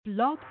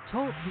Blog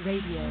Talk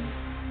Radio.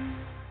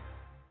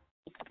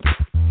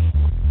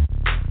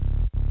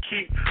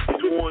 Keep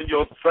doing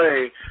your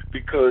thing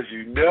because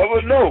you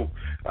never know.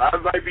 I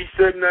might be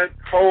sitting at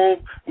home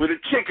with a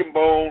chicken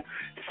bone,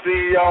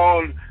 see y'all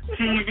on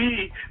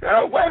TV.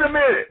 Wait a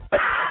minute.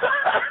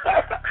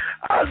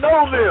 I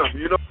know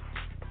them, you know.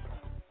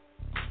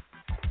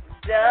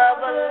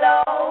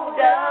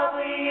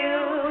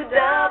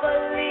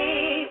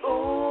 Double-O-W-double-E,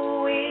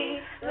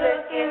 ooh-wee.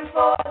 Looking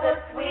for the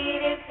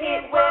sweetest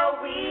hit, well,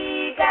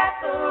 we got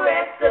the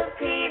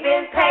recipe.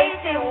 Been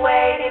patient,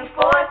 waiting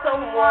for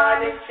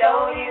someone to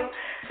show you.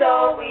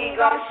 So we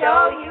gon'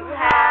 show you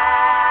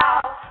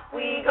how.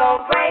 We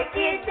gon' break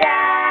it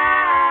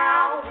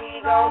down.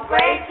 We gon'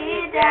 break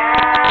it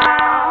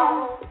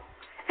down.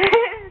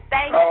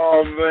 Thank you.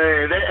 Oh,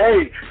 man.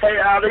 Hey,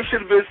 Al, they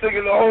should have been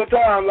singing the whole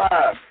time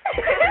live.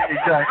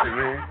 Exactly,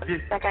 man.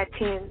 I got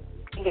 10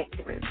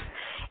 engagements.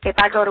 If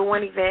I go to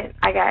one event,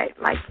 I got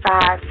like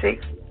 5,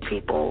 6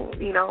 people,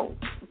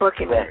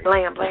 booking me,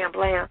 blam, blam,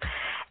 blam.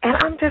 And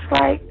I'm just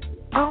like,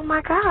 oh, my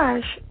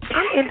gosh,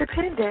 I'm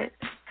independent.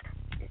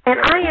 And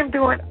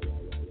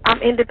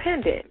I'm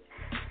independent.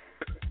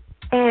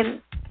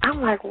 And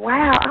I'm like,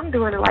 wow, I'm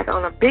doing it like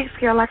on a big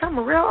scale, like I'm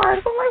a real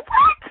artist. I'm like,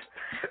 what?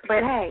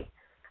 But, hey,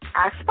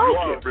 I spoke You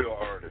are it. a real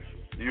artist.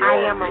 I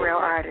am a real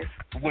artist.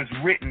 Was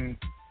written,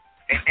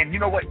 and you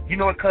know what,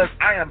 cuz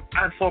I'm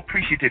so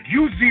appreciative.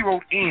 You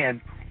zeroed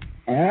in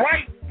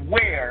right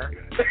where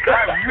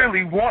I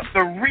really want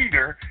the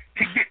reader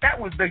to get. That's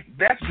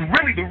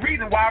really the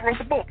reason why I wrote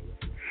the book.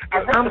 I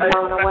wrote the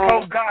book because I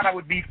told God I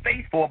would be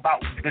faithful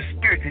about the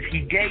spirit that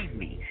He gave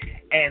me,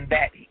 and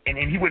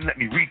He wouldn't let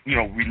me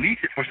release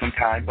it for some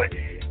time. But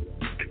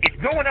if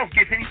no one else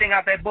gets anything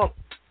out of that book,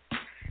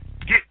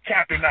 get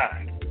chapter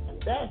 9.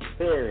 That's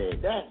very,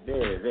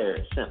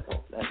 very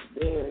simple. That's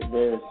very,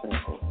 very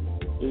simple.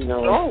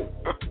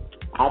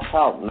 I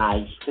talk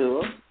nice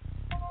to them.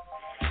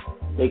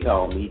 They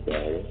call me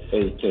Daddy.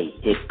 A.K.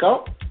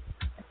 Disco.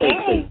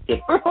 A.K.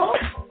 Disco.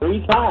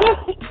 3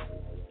 times.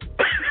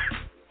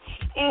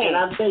 And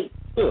I make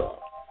sure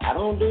I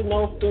don't do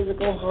no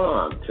physical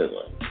harm to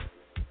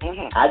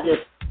them. I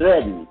just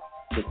threaten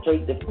to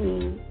take the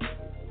food,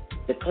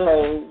 the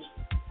clothes,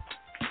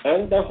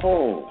 and the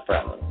home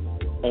from them.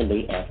 And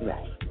they act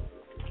right.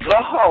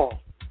 Oh,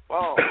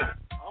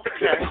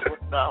 okay.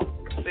 Well,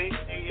 see,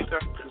 you go.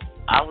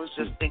 I was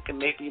just thinking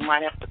maybe you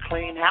might have to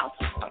clean house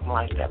or something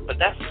like that, but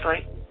that's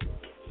straight.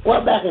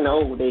 Well, back in the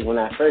old days when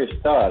I first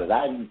started,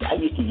 I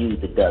used to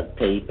use the duct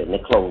tape and the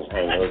clothes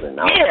hangers and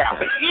all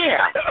that.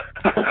 Yeah.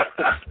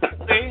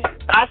 See,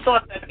 I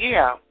thought that,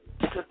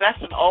 because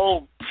that's an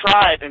old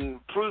tried and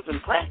proven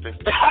practice.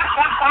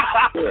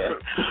 Yeah.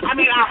 I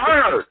mean, I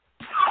heard.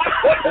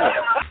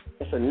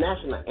 It's a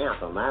national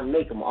anthem. I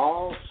make them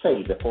all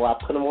say before I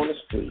put them on the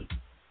street.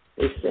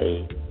 They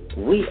say,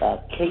 we are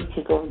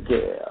K-Tickle's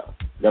girl,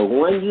 the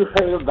one you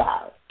heard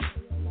about.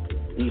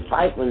 You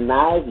fight with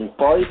knives and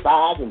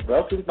 45s and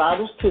broken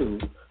bottles too.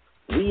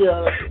 We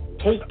are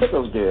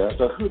K-Tickle's girl,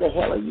 so who the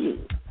hell are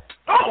you?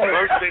 Oh,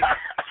 mercy.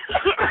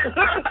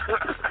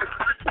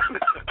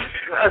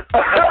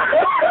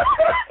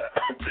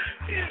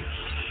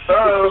 Who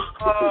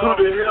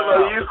the hell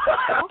are you?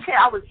 Okay,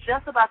 I was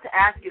just about to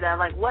ask you that.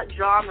 Like, what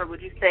genre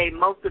would you say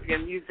most of your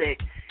music,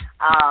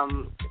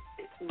 I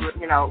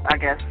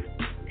guess,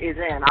 is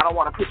in? I don't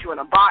want to put you in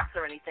a box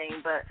or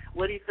anything, but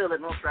what do you feel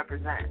it most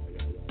represents,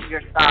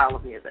 your style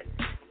of music?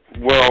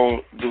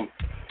 Well,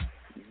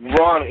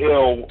 Ron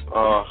L.,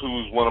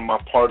 who's one of my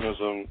partners,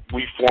 and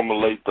we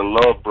formulate the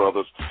Love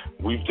Brothers.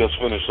 We've just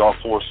finished our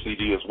 4th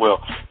CD as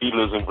well. He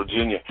lives in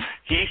Virginia.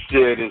 He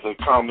said it's a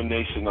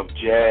combination of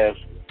jazz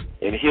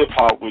and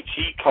hip-hop, which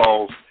he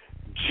calls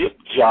Jip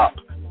Jop,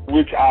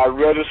 which I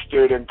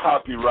registered and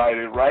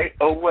copyrighted right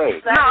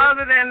away. No,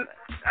 other than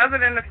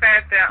the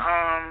fact that,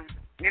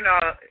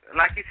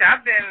 like you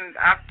said,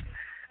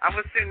 I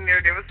was sitting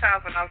there. There was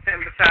times when I was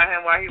sitting beside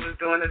him while he was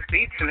doing his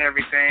beats and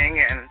everything,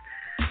 and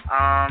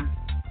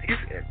he's,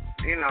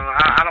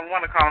 I don't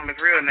want to call him his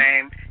real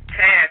name.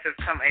 Taz has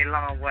come a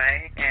long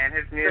way, and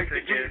his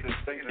music is.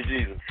 Thank you,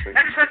 Jesus.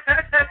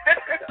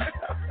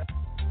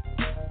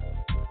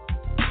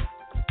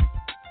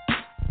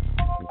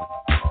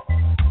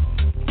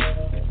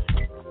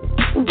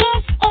 This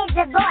is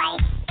The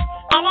Voice,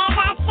 and as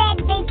I said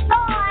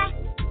before,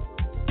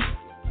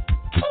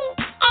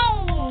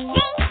 T-A-Z,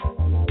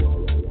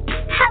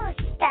 host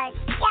the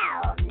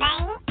show,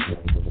 man.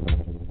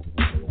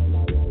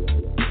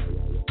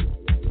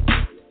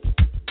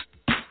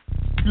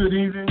 Good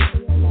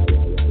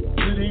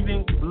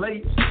evening,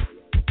 late,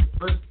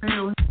 but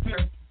still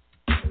here.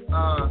 I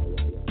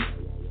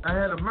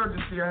had an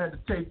emergency I had to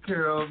take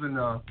care of and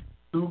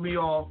threw me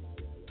off,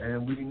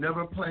 and we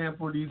never plan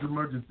for these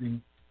emergencies.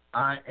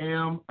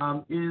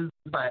 Is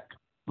back,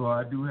 so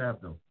I do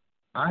have them.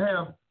 I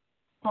have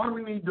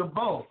Harmony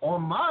Devoe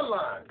on my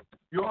line.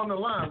 You're on the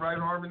line, right,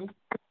 Harmony?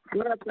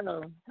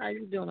 Hello. How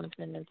you doing,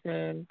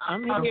 Senator?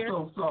 I'm here. I'm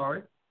so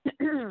sorry.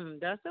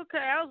 That's okay.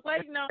 I was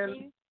waiting on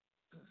you.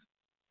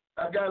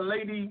 I got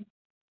Lady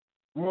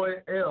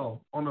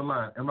Royale on the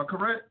line. Am I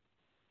correct?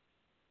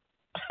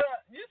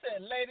 You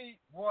said Lady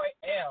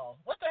Royale.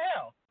 What the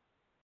hell?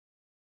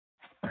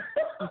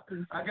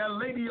 I got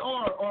Lady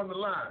R on the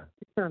line.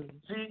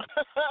 She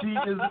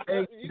is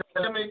a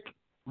dynamic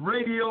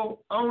radio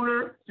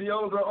owner. She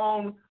owns her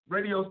own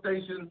radio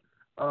station.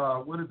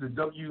 What is it?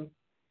 WLT?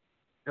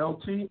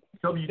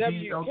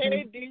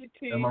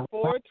 WKDT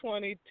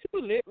 422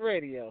 Lit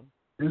Radio.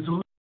 It's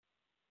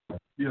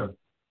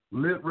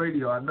Lit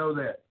Radio. I know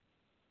that.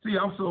 See,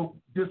 I'm so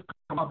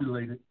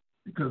discombobulated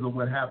because of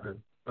what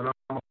happened, but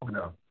I'm over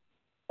now.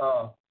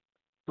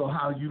 So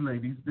how you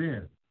ladies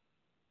been?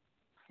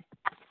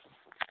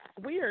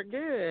 We are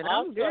good.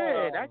 Awesome. I'm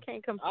good. I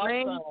can't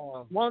complain.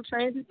 Awesome. Won't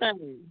change a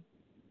thing.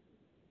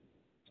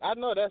 I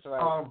know that's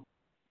right.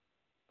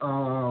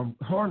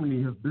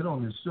 Harmony has been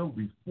on this show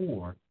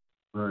before,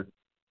 but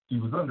she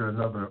was under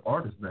another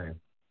artist name.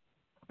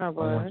 I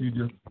was. I want you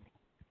to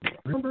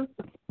remember?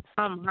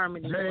 I'm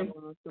Harmony, Jay.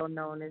 also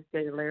known as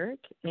Jay Lyric,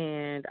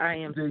 and I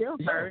am Jay, still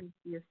yeah. her, and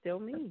she is still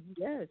me.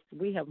 Yes,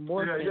 we have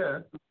more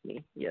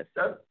me. Yes.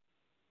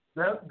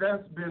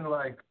 That's been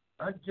like,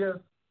 I guess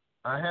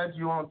I had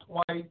you on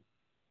twice,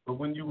 but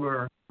when you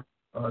were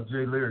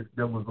Jay Lyric,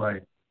 that was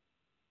like,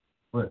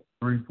 what,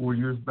 3-4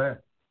 years back?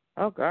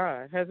 Oh,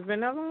 God. Has it been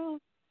that long?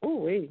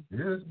 Ooh-wee.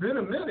 Yeah, it's been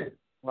a minute.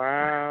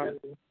 Wow.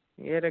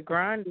 Yeah, the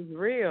grind is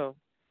real.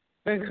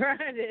 The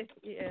grind is,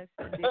 yes.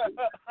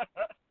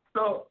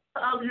 So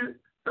how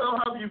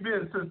have you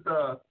been since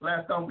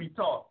last time we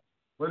talked?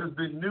 What has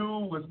been new?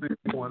 What's been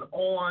going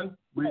on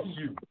with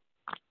you?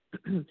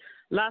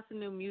 Lots of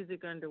new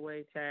music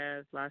underway,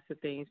 Taz. Lots of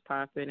things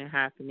popping and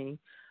happening.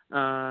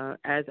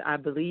 As I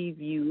believe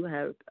you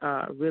have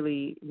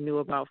really knew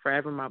about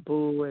Forever My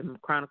Boo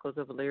and Chronicles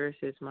of a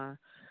Lyricist, my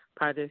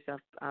projects,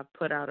 I've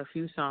put out a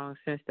few songs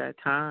since that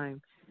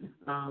time.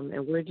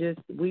 And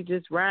we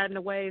just riding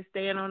away,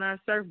 staying on our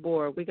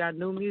surfboard. We got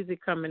new music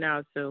coming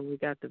out soon. We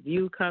got The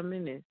View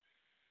coming and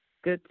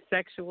good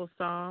sexual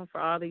song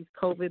for all these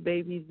COVID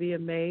babies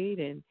being made.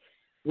 And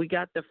we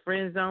got the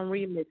Friend Zone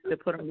remix to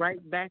put them right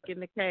back in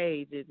the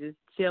cage and just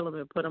chill them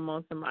and put them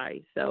on some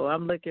ice. So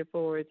I'm looking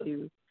forward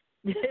to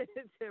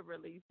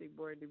releasing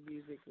more new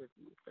music with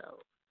you. So.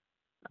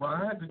 Well,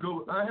 I had to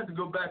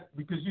go back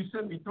because you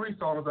sent me 3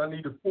 songs. I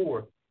needed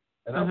 4,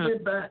 and I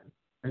went back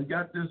and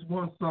got this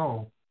one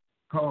song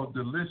called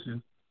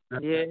 "Delicious."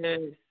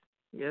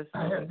 Yes.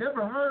 I had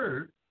never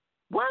heard.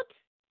 What?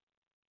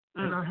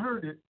 And I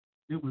heard it.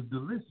 It was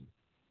delicious.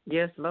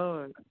 Yes,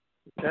 Lord.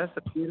 That's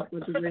a beautiful,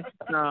 delicious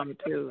song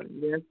too.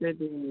 Yes, it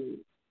is.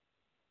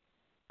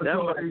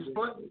 So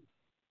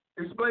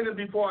explain it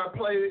before I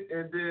play it,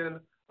 and then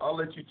I'll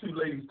let you 2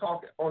 ladies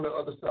talk on the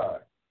other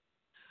side.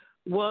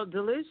 Well,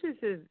 delicious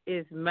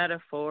is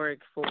metaphoric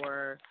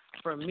for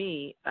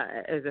me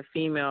as a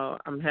female.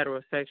 I'm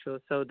heterosexual,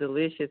 so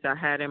delicious I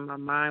had in my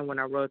mind when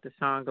I wrote the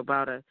song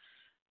about a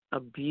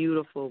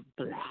beautiful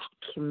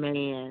black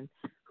man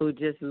who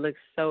just looks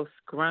so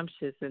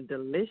scrumptious and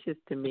delicious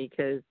to me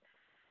because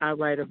I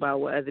write about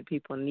what other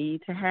people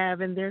need to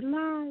have in their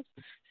lives.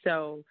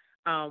 So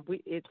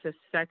it's a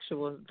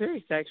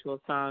very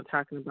sexual song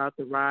talking about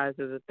the rise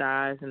of the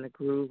thighs and the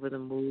groove of the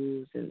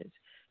moves, and it's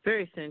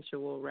very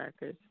sensual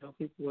record, so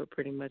people would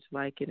pretty much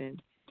like it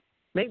and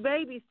make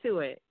babies to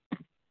it.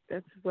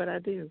 That's what I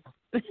do.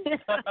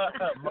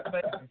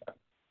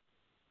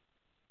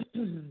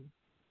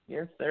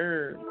 Yes,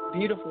 sir.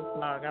 Beautiful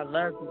song. I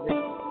love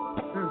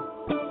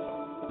it.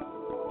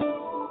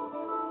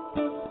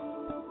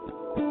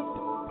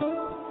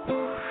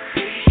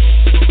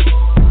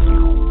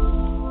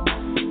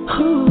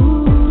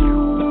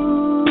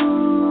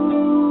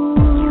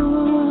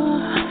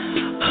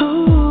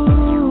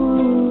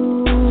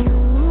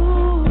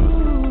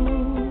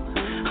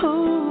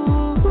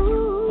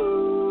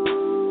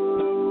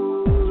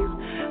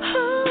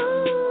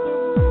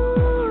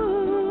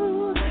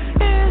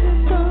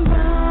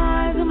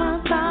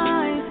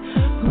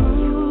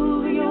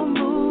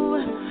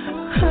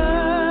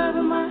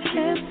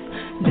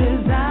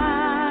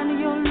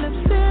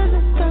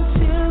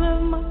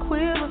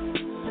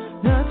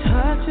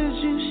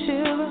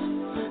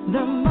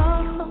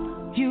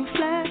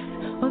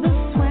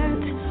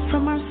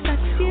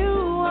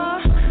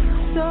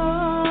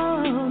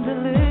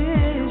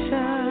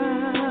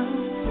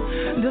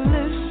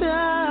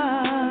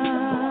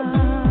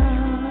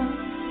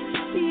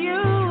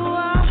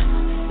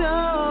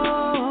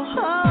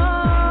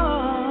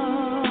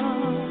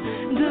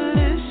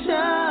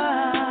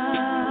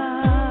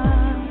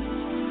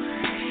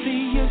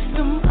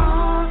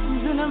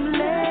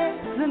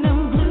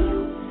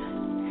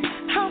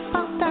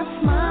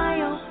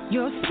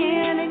 Your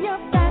skin and your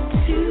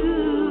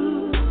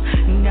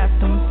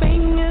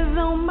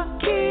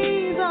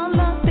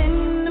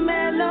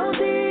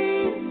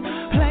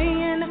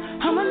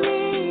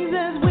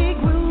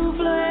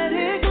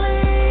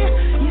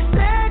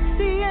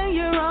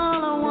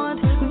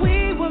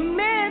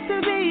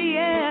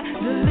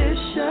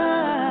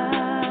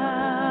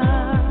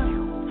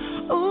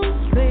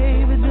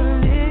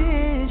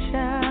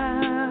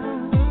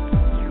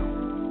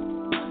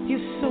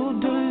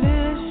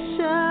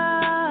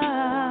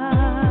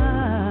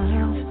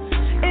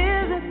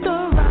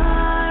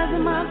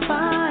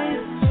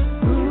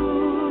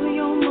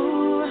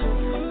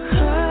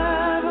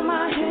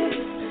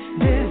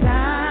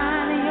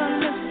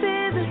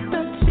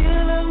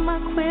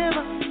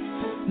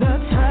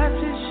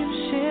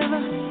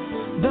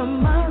the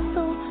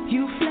muscle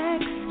you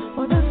flex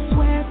or the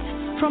sweat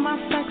from my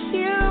flex.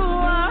 You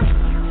are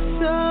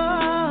so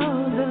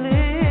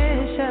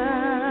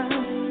delicious,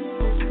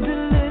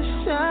 delicious.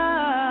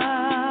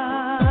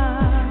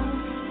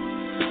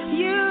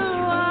 You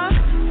are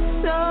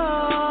so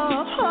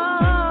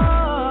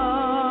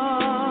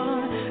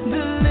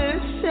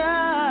delicious.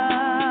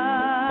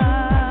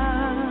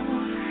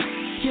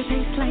 You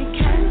taste like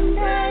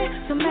candy,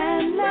 so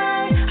manly.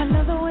 I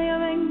love the way you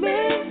make me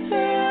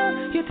feel.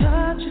 Your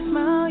touch, your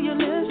smile, your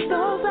lips,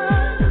 those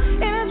eyes.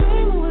 In a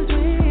dream it was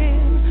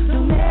real.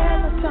 Don't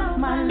ever stop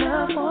my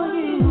love for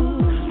you.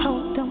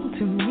 Hold on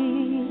to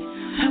me,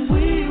 and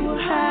we will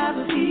have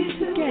a peace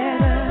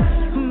together.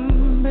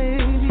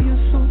 Baby,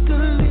 you're so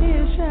delicious.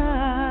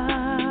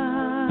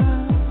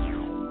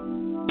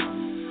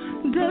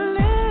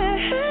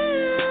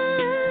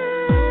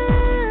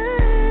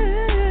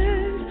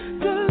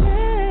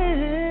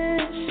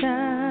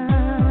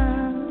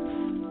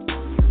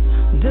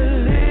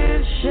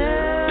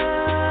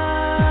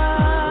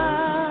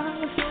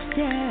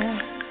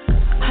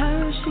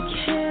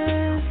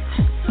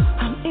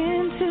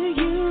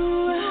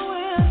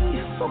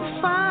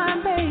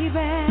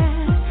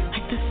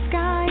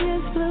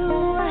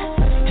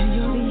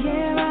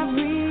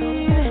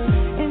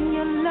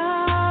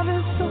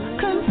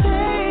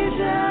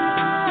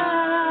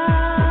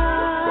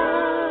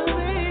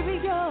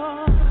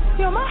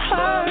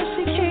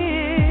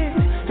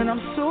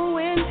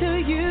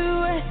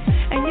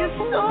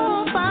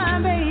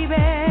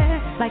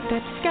 Like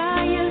that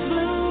sky is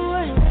blue,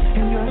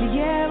 and you're the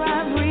air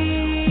I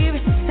breathe,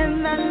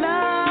 and that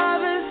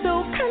love is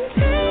so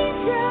contagious.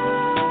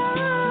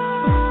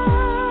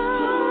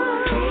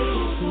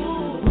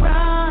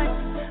 Rise,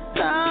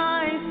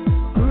 dive,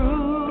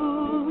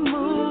 groove,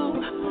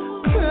 move,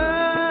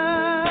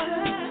 curve,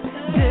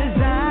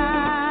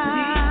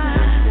 design.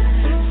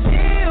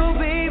 Still,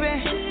 baby,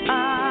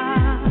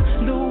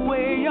 the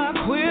way you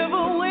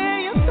quiver when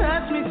you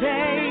touch me,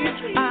 babe.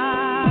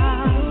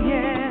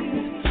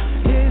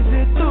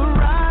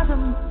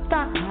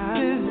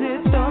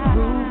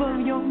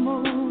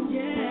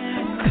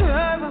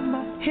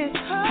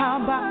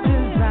 How about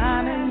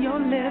designing your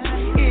lips?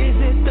 Is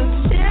it the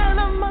chill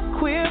of my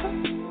quiver?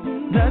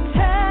 The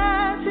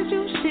touch that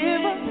you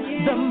shiver?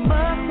 The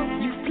muscle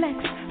you flex?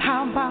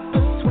 How about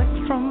the sweat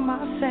from my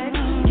sex?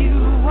 You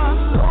are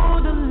so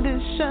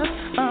delicious.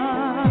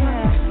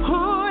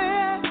 Oh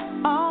yeah,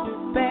 oh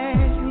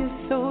babe, you're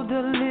so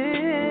delicious.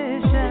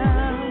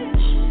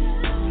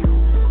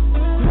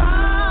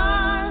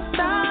 Rise,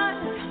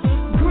 dive,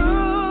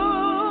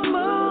 groove,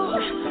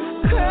 move,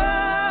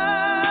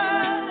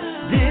 curve,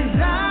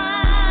 design.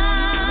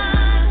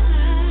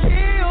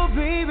 Chill,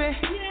 baby.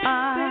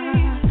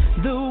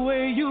 The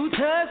way you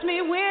touch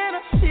me when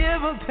I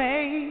shiver,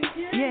 babe.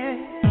 Yeah.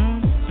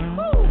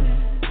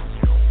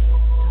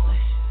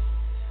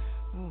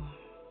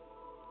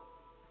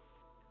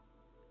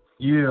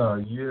 Yeah.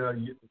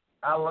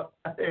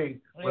 Hey,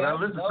 when I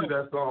listened to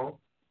that song,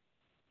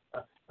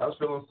 I was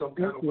feeling some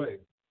kind of way.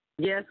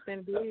 Yes,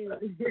 indeed.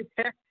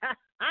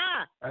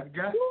 I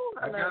got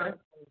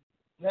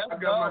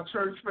my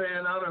church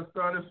fan out and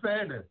started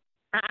fanning.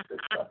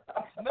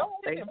 No,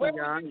 where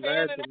were you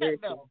fanning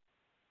at, though?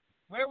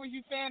 Where were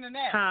you fanning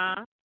at?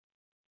 Huh?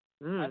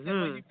 I said,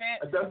 were you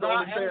fanning? That's the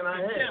only fan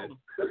I had.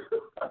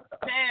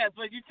 Taz,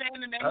 were you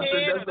fanning the I said,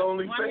 head that's the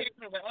only one fan. head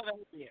or the other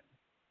head?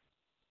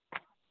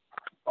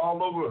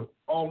 All over.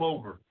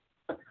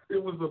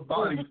 It was a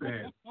body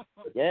fan.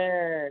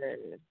 Yeah.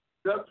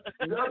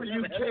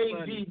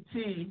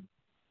 WKDT,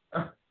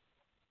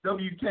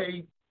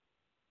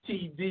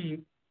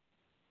 WKTD.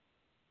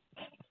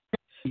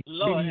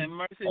 Lord have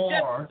mercy.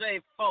 Just say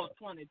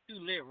 422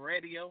 Lit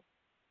Radio.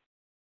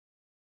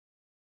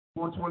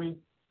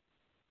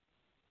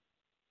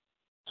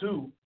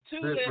 422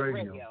 Lit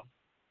Radio.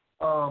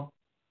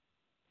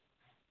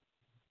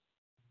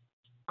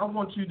 I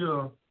want you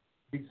to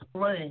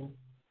explain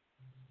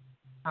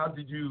how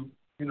did you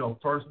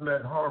first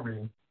met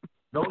Harmony.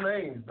 No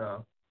names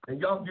now. And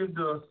y'all give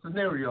the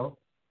scenario,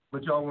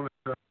 but y'all want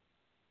to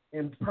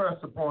impress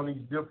upon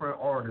these different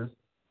artists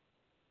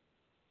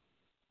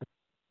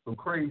some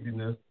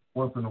craziness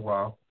once in a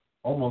while,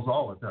 almost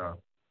all the time,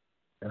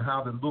 and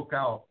how to look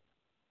out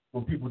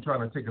for people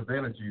trying to take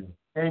advantage of you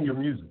and your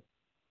music.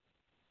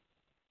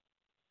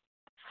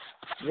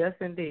 Yes,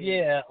 indeed.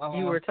 Yeah.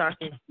 You were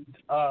talking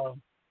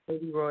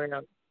Lady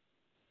Royale.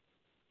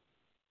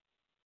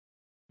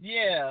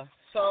 Yeah,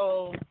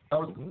 so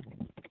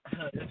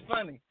it's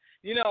funny.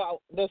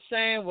 The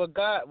saying what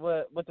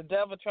the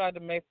devil tried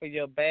to make for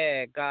your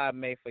bad, God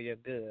made for your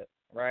good,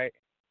 right?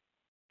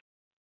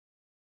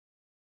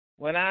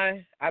 When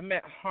I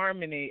met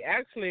Harmony,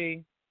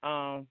 actually,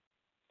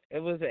 it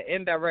was an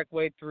indirect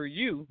way through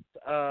you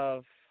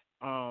of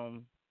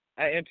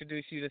I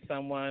introduced you to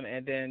someone,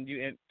 and then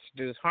you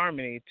introduced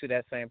Harmony to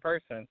that same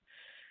person,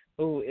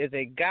 who is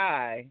a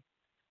guy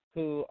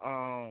who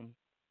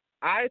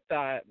I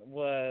thought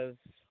was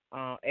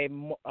a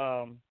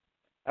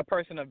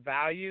person of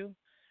value.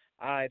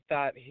 I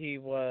thought he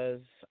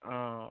was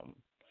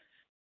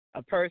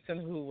a person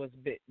who was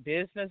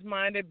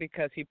business-minded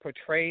because he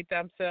portrayed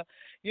themselves.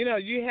 You know,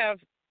 you have,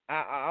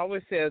 I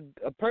always said,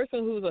 a person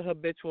who's a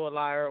habitual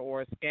liar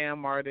or a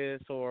scam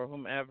artist or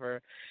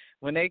whomever,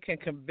 when they can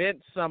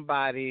convince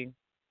somebody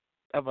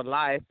of a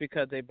lie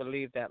because they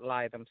believe that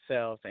lie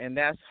themselves. And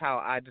that's how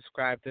I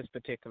describe this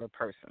particular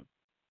person.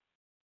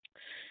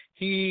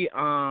 He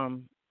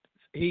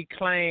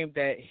claimed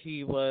that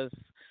he was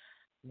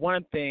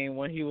one thing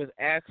when he was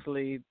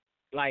actually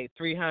like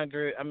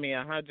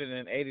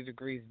 180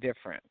 degrees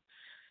different.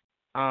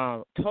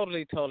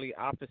 Totally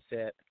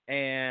opposite.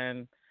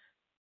 And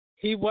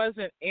he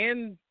wasn't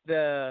in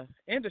the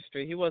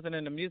industry. He wasn't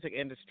in the music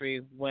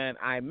industry when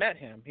I met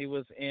him. He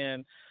was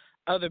in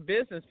other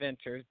business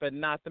ventures, but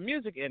not the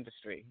music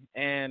industry.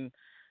 And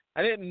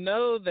I didn't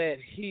know that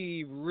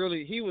he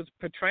was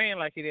portraying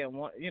like he didn't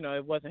want,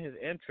 it wasn't his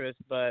interest,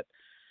 but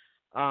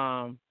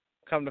come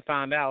to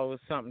find out it was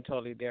something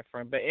totally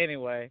different. But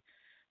anyway,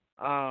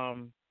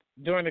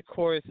 during the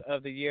course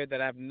of the year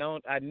that I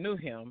knew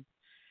him,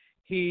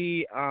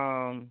 he's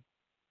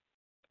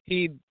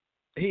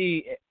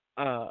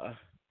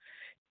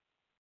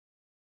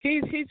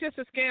just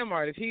a scam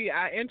artist.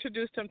 I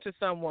introduced him to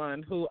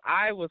someone who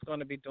I was going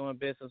to be doing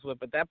business with,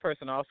 but that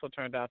person also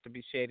turned out to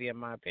be shady in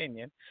my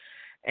opinion.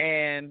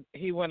 And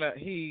he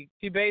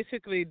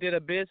basically did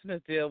a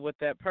business deal with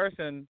that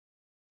person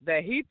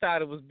that he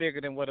thought it was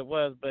bigger than what it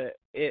was, but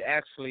it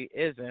actually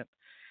isn't.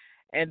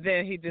 And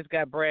then he just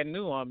got brand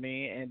new on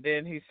me, and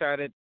then he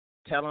started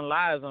telling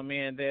lies on me.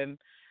 And then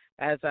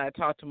as I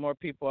talked to more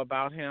people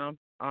about him,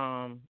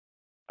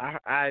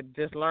 I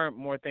just learned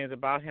more things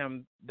about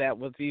him that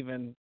was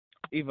even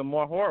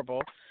more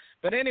horrible.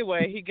 But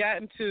anyway, he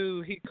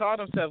called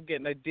himself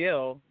getting a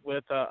deal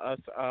with a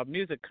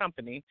music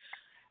company,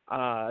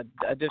 a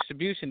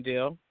distribution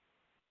deal,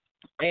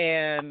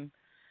 and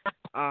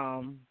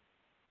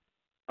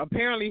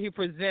apparently he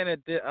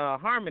presented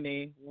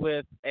Harmony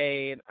with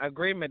an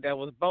agreement that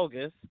was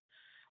bogus.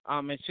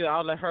 And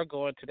I'll let her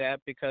go into that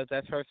because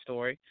that's her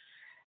story.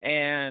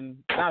 And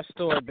not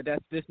story, but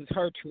this is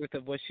her truth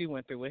of what she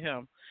went through with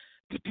him.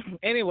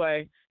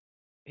 Anyway,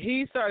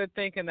 he started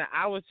thinking that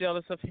I was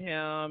jealous of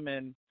him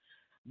and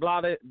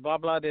blah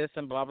blah this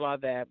and blah blah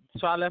that.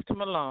 So I left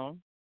him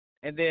alone.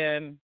 And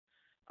then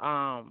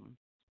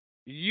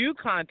you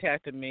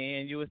contacted me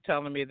and you was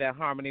telling me that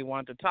Harmony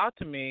wanted to talk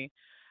to me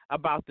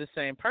about the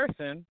same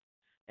person,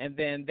 and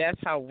then that's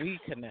how we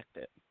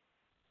connected.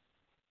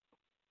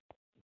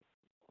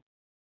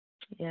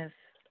 Yes,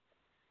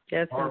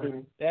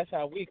 Harmony. That's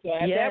how we. So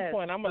at that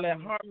point, I'm gonna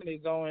let Harmony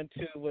go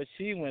into what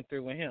she went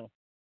through with him.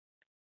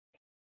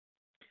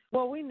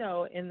 Well, we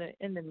know in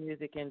the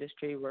music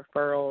industry,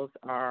 referrals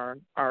are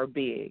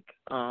big.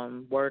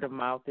 Word of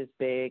mouth is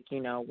big.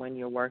 When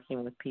you're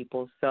working with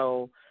people.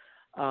 So,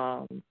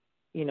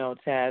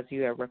 Taz,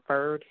 you have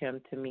referred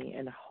him to me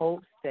in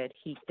hopes that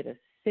he could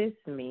assist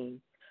me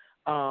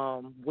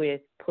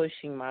with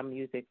pushing my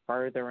music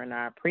further, and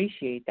I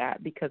appreciate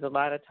that because a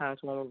lot of times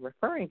when we're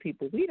referring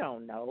people, we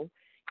don't know,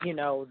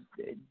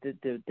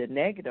 the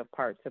negative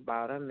parts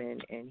about him,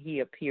 and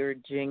he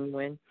appeared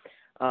genuine.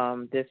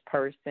 This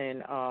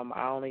person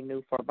I only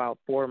knew for about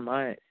 4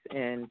 months,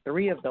 and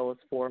 3 of those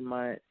 4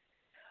 months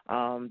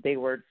they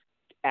were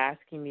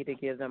asking me to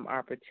give them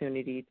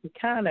opportunity to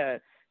kind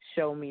of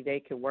show me they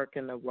could work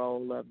in the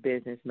role of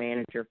business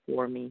manager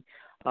for me.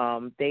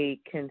 They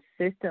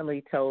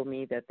consistently told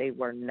me that they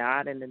were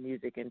not in the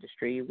music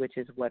industry, which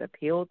is what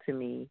appealed to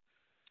me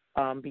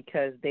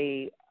because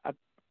they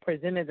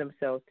presented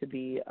themselves to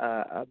be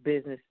a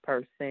business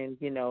person,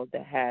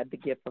 that had the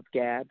gift of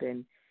gab,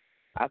 and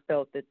I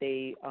felt that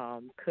they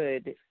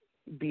could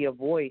be a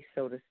voice,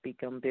 so to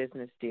speak, on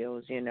business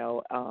deals,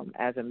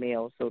 as a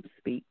male, so to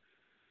speak.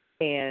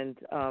 And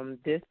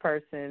this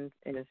person,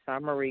 in a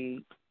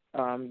summary,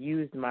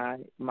 used my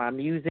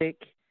music,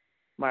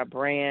 my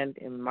brand,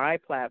 and my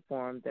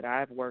platform that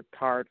I've worked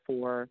hard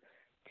for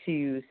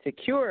to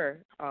secure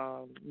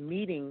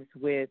meetings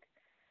with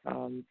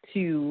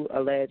 2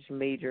 alleged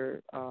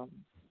major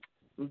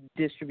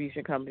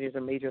distribution companies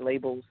or major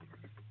labels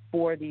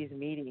for these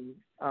meetings.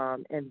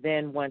 And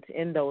then once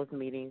in those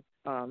meetings,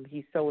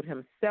 he sold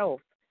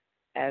himself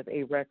as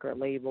a record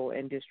label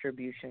and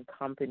distribution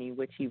company,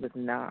 which he was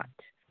not.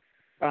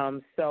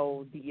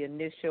 So the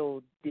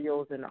initial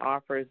deals and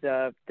offers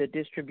of the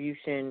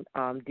distribution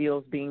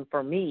deals being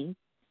for me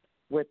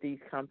with these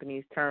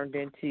companies turned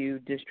into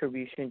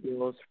distribution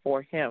deals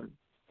for him.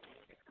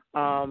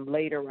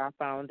 Later, I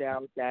found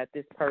out that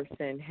this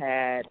person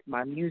had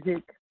my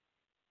music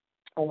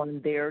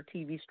on their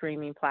TV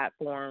streaming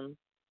platform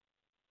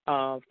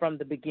from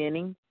the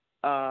beginning.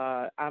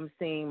 I'm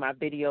seeing my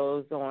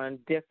videos on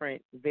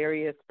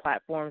various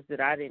platforms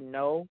that I didn't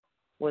know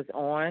was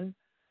on.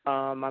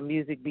 My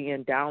music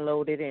being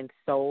downloaded and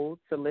sold,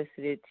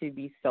 solicited to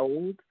be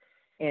sold,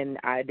 and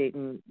I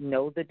didn't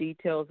know the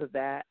details of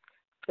that.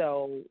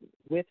 So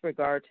with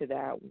regard to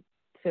that,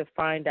 to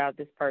find out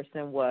this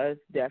person was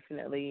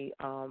definitely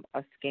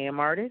a scam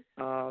artist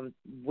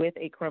with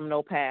a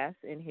criminal past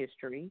in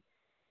history,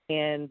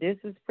 And this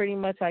is pretty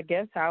much, I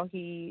guess, how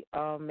he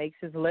makes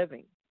his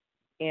living.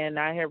 And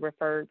I had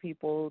referred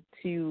people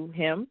to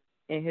him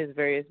in his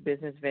various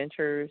business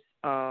ventures.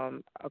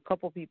 A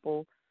couple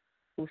people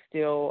who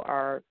still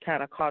are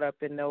kind of caught up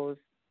in those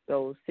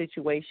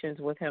situations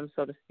with him,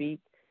 so to speak.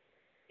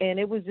 And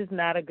it was just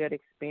not a good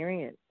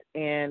experience.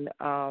 And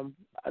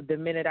the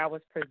minute I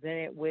was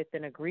presented with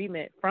an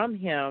agreement from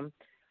him,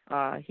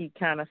 he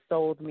kind of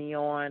sold me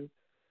on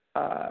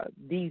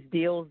these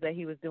deals that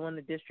he was doing,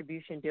 the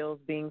distribution deals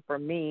being for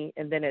me.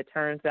 And then it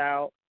turns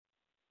out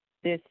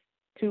this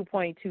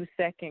 2.2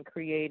 second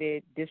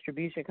created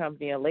distribution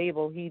company, a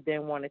label, he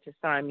then wanted to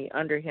sign me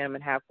under him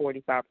and have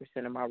 45%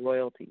 of my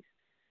royalties.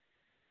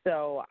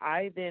 So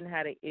I then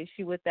had an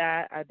issue with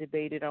that. I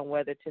debated on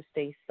whether to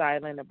stay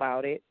silent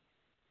about it.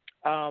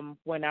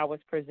 When I was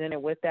presented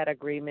with that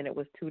agreement, it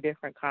was two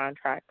different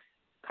contracts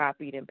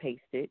copied and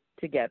pasted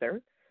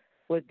together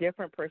with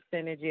different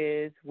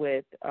percentages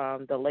with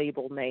the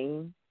label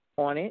name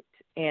on it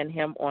and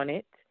him on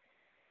it.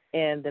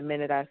 And the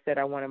minute I said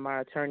I wanted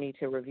my attorney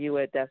to review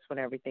it, that's when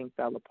everything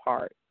fell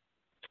apart.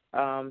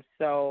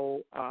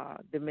 So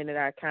the minute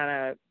I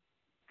kind of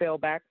fell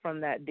back from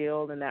that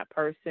deal and that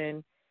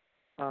person,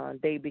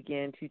 they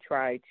began to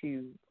try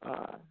to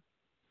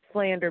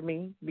slander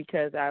me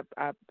because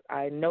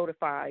I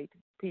notified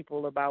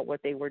people about what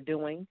they were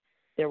doing.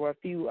 There were a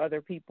few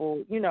other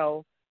people,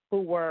 who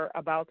were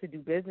about to do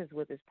business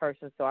with this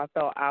person, so I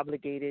felt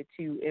obligated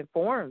to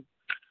inform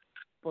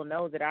people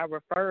know that I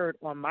referred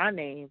on my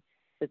name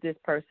that this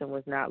person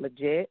was not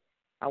legit.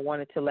 I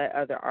wanted to let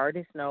other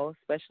artists know,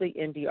 especially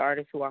indie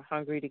artists who are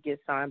hungry to get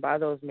signed by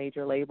those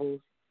major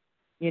labels,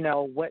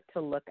 what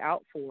to look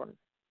out for.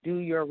 Do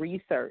your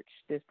research.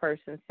 This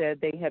person said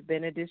they had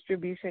been a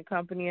distribution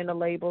company and a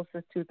label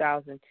since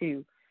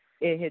 2002.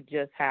 It had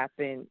just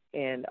happened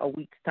in a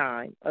week's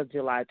time of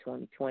July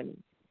 2020.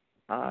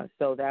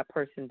 So that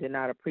person did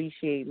not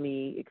appreciate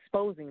me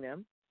exposing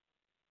them.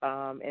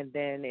 And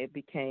then it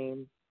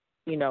became,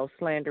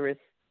 slanderous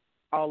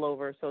all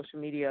over social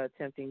media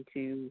attempting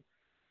to,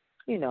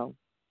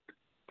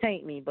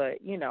 taint me. But,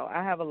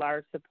 I have a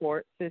large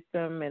support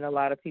system and a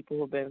lot of people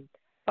who have been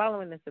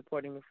following and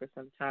supporting me for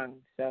some time.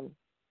 So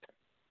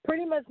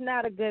pretty much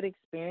not a good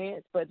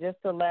experience, but just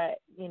to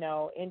let,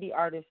 indie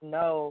artists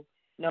know,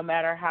 no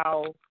matter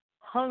how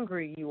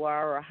hungry you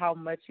are or how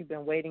much you've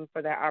been waiting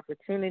for that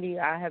opportunity.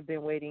 I have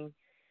been waiting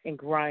and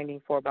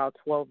grinding for about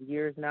 12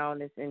 years now in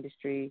this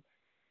industry.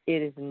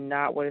 It is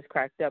not what it's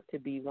cracked up to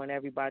be when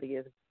everybody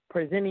is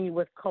presenting you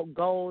with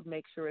gold.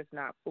 Make sure it's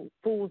not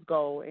fool's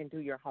gold and do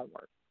your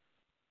homework.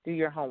 Do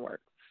your homework.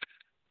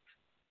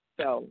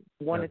 So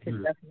wanted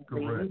to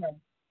definitely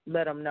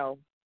let them know,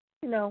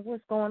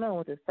 what's going on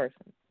with this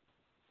person.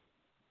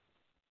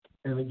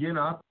 And again,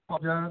 I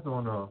apologize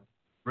on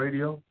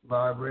radio,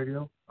 live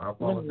radio. I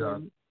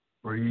apologize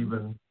for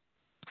even,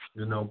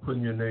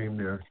 putting your name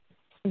there.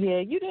 Yeah,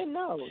 you didn't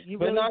know.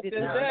 But not just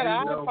that.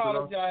 I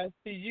apologize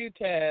to you,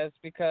 Taz,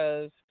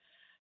 because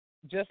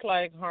just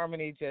like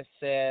Harmony just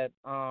said,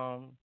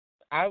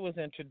 I was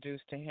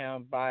introduced to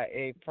him by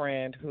a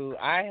friend who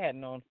I had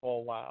known for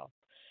a while,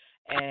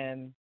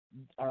 and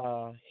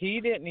he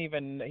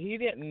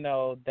didn't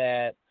know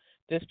that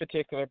this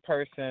particular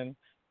person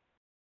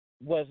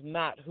was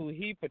not who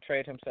he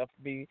portrayed himself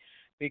to be,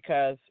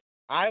 because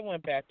I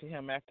went back to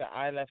him after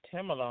I left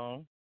him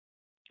alone,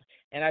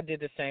 and I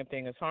did the same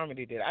thing as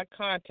Harmony did. I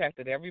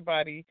contacted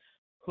everybody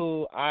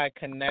who I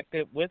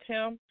connected with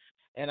him,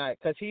 and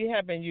because he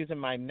had been using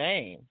my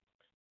name.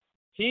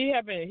 He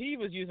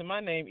was using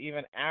my name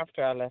even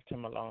after I left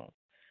him alone,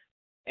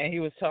 and he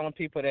was telling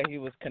people that he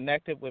was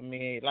connected with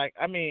me. Like,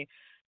 I mean,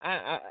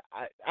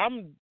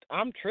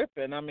 I'm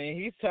tripping. I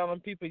mean, he's telling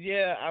people,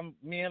 yeah, I'm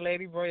me and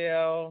Lady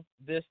Royale,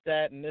 this,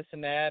 that, and this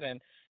and that, and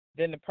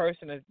then the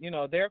person is,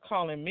 they're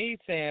calling me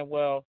saying,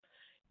 well,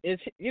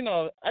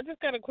 I just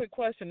got a quick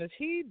question. Is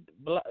he,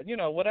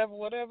 whatever.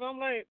 I'm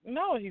like,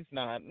 no, he's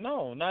not.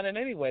 No, not in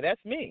any way.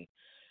 That's me.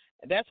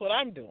 That's what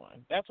I'm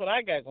doing. That's what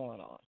I got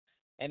going on.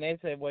 And they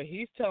said, well,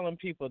 he's telling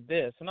people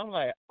this. And I'm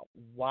like,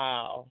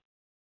 wow.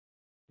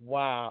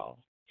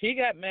 He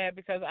got mad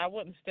because I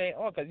wouldn't stay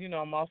on, because,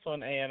 I'm also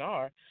an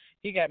A&R.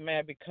 He got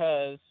mad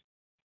because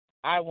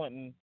I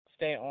wouldn't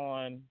stay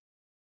on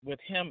with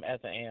him as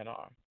an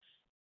A&R.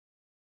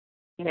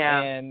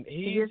 Yeah. And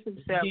he's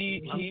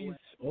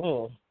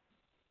oh.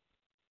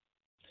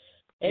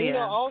 And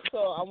also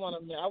I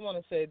want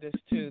to say this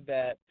too,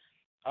 that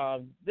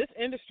this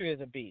industry is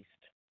a beast.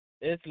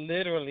 It's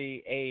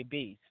literally a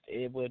beast.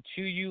 It will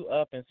chew you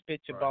up and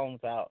spit your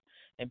bones out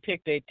and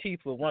pick their teeth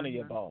with one of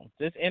your bones.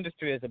 This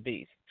industry is a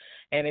beast.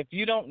 And if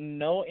you don't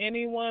know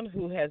anyone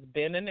who has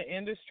been in the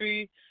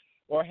industry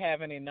or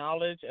have any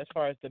knowledge as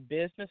far as the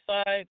business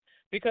side,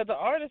 because the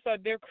artists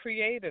they're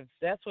creatives.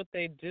 That's what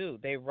they do.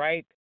 They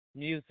write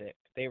music.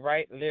 They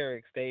write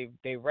lyrics. They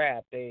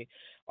rap. They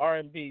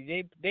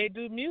R&B. They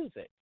do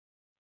music.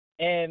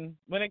 And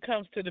when it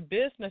comes to the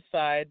business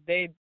side,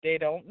 they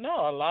don't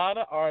know. A lot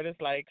of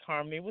artists, like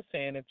Harmony was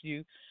saying, if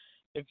you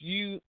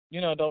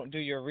don't do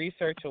your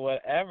research or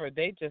whatever,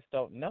 they just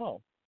don't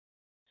know.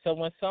 So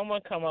when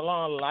someone come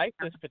along like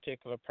this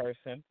particular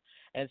person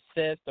and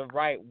says the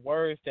right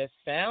words that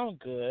sound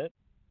good,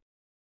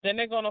 then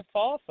they're going to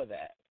fall for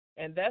that.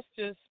 And that's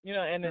just,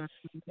 and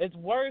it's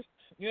worse,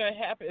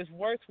 it's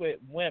worse with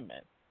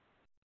women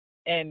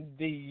and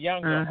the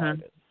younger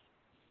artists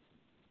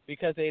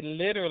because they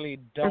literally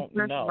don't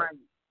know.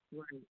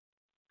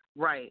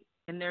 Right.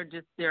 And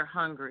they're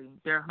hungry.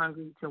 They're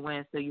hungry to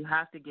win. So you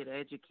have to get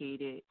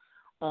educated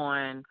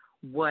on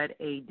what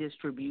a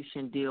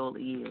distribution deal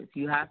is.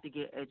 You have to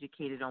get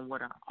educated on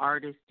what an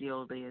artist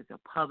deal is, a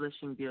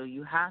publishing deal.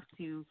 You have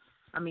to,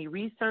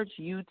 research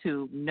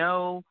YouTube,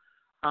 know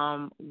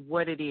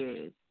what it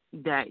is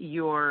that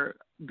you're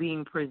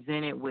being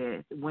presented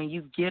with. When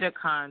you get a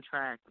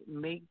contract,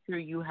 make sure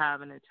you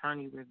have an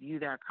attorney review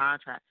that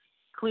contract.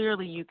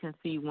 Clearly you can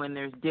see when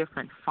there's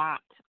different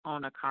font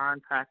on a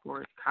contract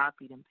or it's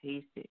copied and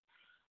pasted.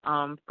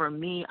 For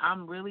me,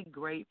 I'm really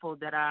grateful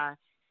that I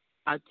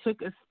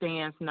took a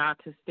stance not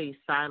to stay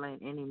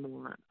silent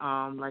anymore.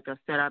 Like I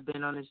said, I've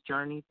been on this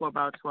journey for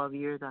about 12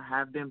 years. I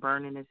have been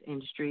burned in this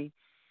industry.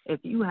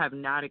 If you have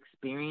not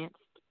experienced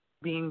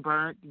being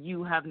burnt,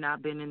 you have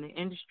not been in the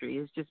industry.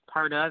 It's just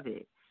part of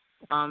it.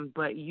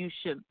 But you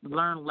should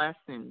learn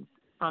lessons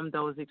from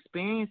those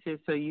experiences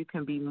so you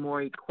can be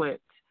more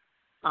equipped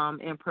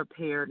and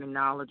prepared and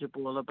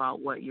knowledgeable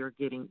about what you're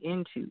getting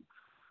into.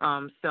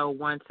 So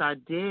once I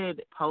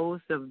did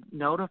post of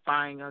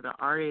notifying other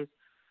artists,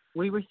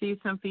 we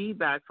received some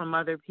feedback from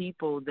other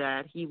people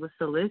that he was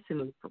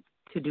soliciting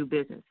to do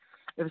business.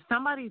 If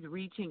somebody's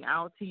reaching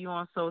out to you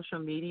on social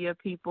media,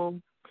 people,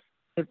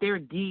 if they're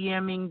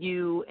DMing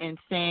you and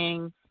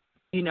saying,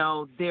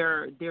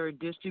 they're a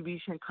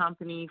distribution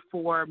company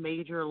for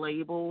major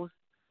labels,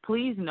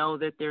 please know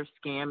that they're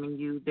scamming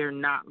you. They're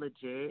not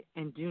legit,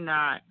 and do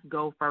not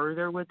go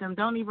further with them.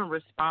 Don't even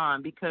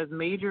respond because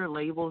major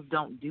labels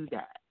don't do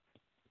that.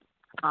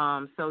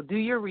 So do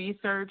your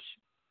research.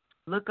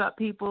 Look up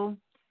people.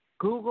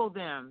 Google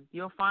them.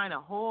 You'll find a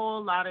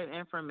whole lot of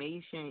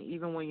information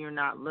even when you're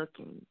not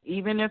looking.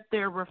 Even if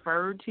they're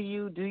referred to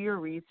you, do your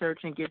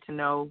research and get to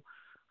know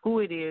who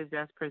it is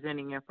that's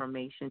presenting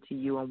information to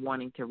you and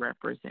wanting to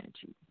represent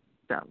you.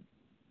 So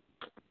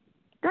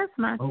that's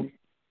my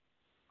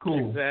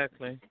Cool.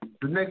 Exactly.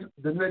 The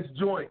next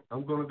joint,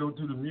 I'm going to go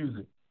to the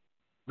music,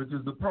 which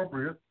is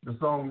appropriate. The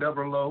song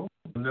Never Low,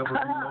 Never Be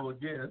Low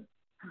Again.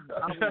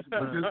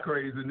 With this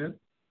craziness.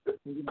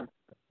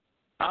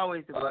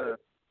 Always above.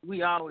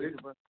 We always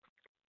above.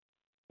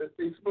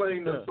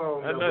 Explain the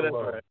song Never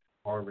Low, right.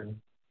 Harmony.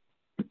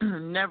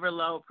 Never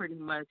Low pretty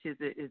much is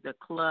a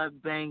club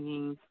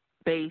banging,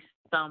 bass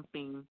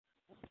thumping,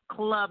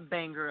 club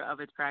banger of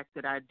a track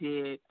that I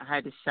did. I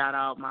had to shout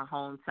out my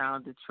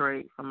hometown,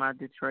 Detroit, for my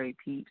Detroit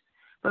peeps.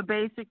 But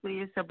basically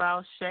it's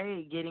about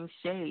shade, getting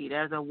shade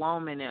as a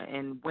woman,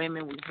 and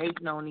women we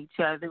hating on each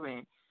other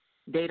and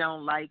they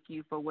don't like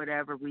you for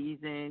whatever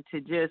reason,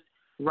 to just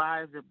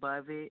rise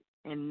above it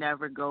and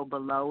never go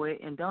below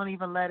it, and don't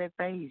even let it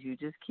phase you.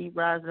 Just keep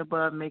rising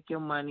above, make your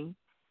money,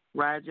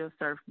 ride your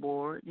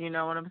surfboard, you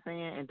know what I'm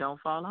saying, and don't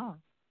fall off.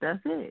 That's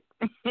it.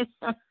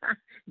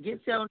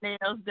 Get your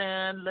nails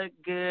done, look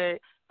good,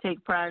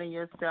 take pride in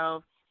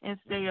yourself, and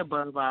stay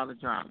above all the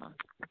drama,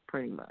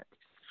 pretty much.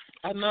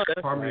 I know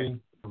that's Harmony,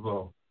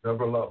 right.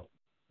 Never low.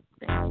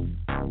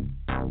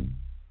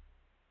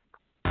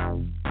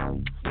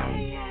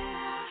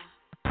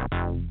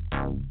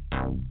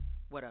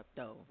 What up,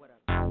 though?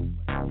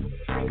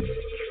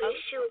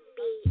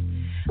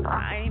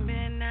 I ain't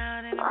been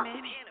out in a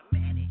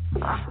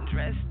minute.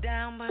 Dressed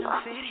down, but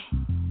I'm fitted.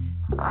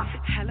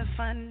 Hella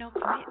fun, no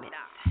commitment.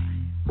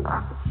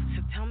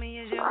 So tell me,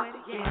 is you with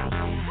it? Yeah.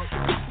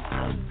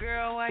 Little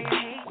girl, why you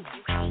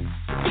hating?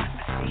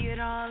 I see it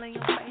all in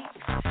your face.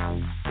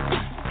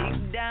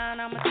 Deep down,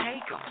 I'ma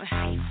take 'em.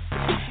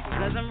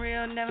 Cause I'm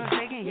real, never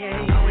faking. Yeah.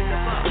 Always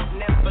above,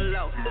 never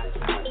below.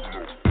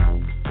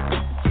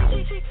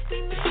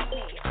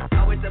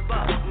 Always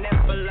above,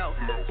 never below.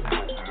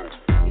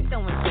 You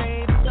throwing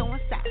shade, I'm throwing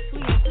socks. We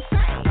ain't the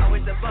same.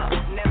 Always above,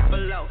 never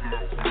below.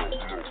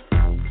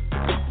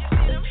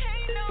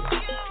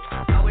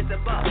 Always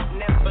above,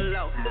 never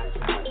below.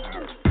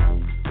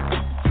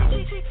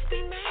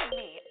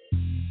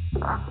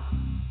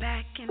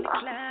 Back in the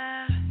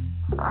club,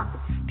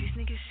 these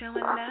niggas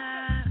showing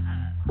love.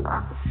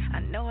 I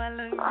know I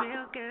look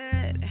real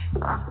good.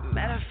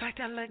 Matter of fact,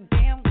 I look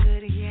damn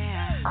good,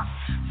 yeah.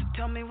 So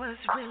tell me what's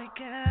really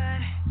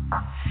good.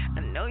 I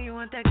know you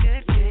want that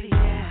good,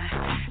 yeah.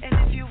 And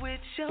if you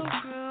with your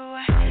crew,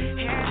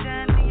 hair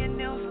done and your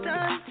nails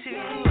done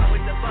too.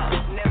 Always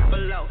above, never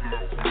below.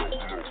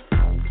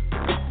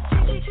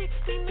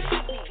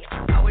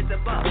 Always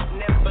above,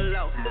 never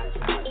below.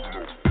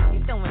 You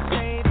throwing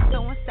shade, I'm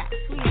throwing socks,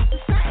 we ain't the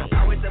same.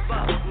 Always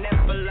above,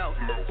 never below.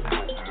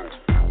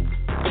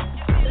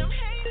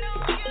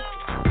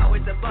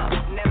 Always above,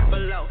 never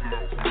below.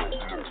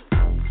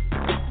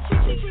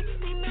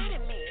 Be mad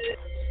at me.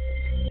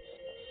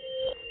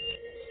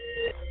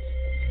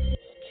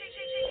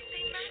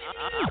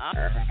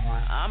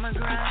 I'ma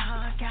grind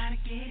hard, gotta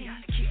get it.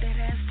 Keep that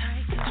ass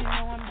tight, cause you know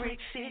I'm brick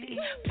city.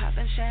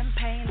 Poppin'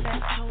 champagne,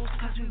 let's toast,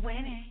 cause we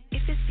winning.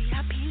 If it's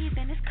VIP,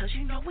 then it's cause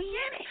you know we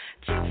in it.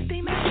 Chicks,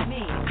 they mad at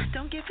me, I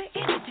don't give it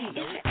energy. If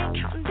it ain't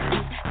counting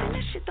dollars, then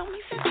that shit don't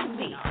make sense to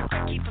me.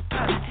 I keep it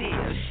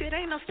positive, shit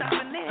ain't no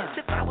stopping this.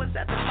 If I was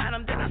at the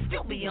bottom, then I'd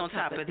still be on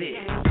top of this.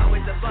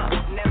 Always above,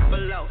 never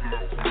below.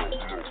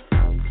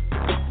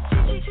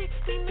 Chicks,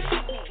 they mad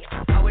at me.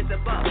 Always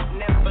above,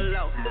 never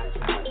below.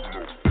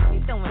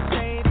 You throwing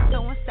shade, I'm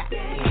throwing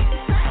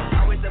side.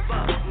 Always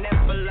above,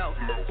 never below.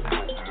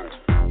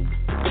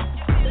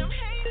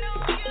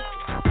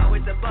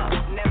 Always above,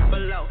 never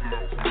below.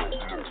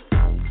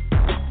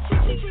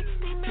 Chicks,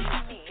 they mad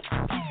at me.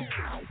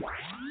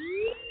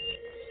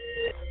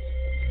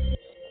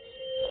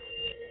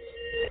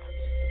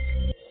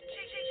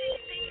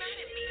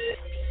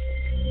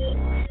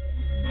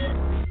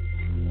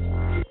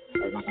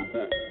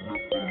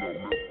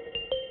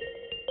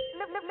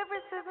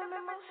 Lyricism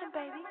in motion,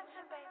 baby.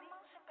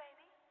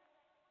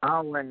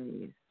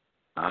 Always.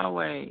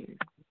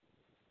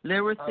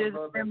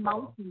 Lyricism in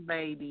motion,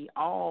 baby.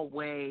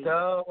 Always.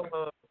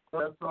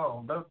 That's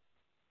all.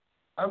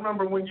 I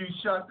remember when you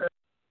shot that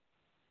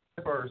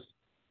first.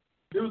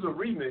 It was a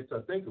remix,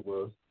 I think it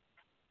was.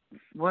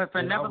 What,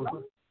 for Never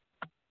Low?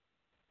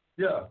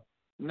 Yeah.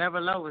 Never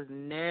Low was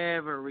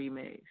never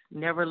remixed.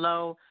 Never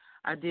Low,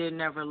 I did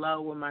Never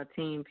Low with my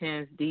team,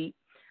 Pens Deep.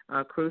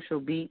 Crucial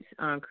Beats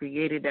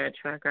created that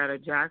track out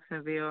of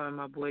Jacksonville, and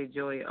my boy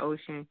Joey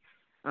Ocean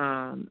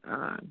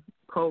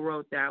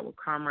co-wrote that with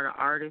Karma the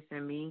Artist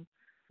and me.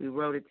 We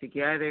wrote it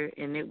together,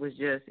 and it was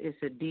just,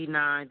 it's a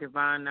D9,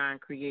 Divine 9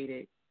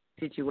 created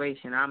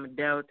situation. I'm a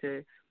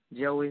Delta,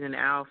 Joey's an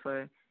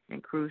Alpha,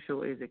 and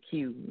Crucial is a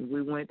Q.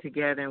 We went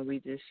together, and we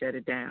just shut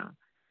it down.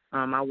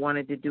 I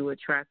wanted to do a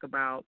track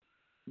about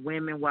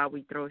women while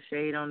we throw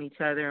shade on each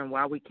other and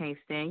why we can't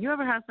stand. You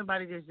ever have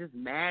somebody that's just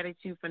mad at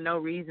you for no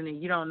reason and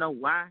you don't know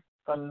why?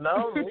 For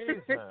no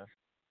reason.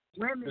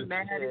 Women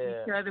mad at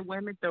each other.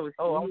 Women throw shade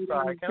on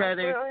each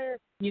other.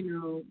 You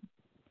know,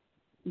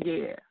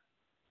 yeah.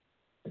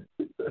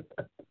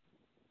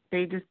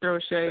 They just throw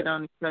shade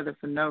on each other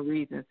for no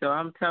reason. So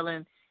I'm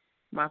telling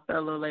my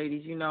fellow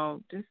ladies, you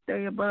know, just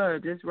stay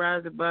above, just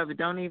rise above it.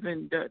 Don't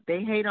even,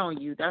 they hate on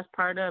you. That's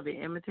part of it.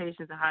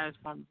 Imitation is the highest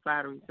form of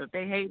flattery. So if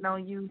they hating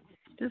on you,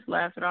 just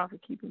laugh it off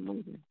and keep it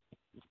moving.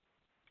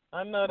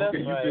 I know that's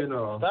right.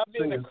 Stop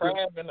being a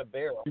crab in a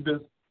barrel.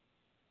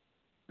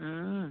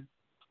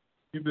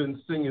 You've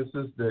been singing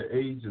since the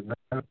age of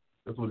 9.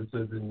 That's what it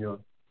says in your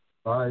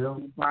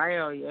bio.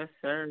 Yes,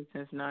 sir.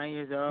 Since 9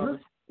 years old.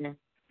 Yeah.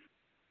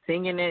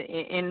 Singing it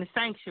in the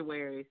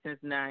sanctuary since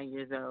 9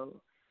 years old.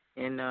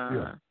 And,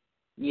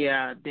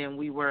 then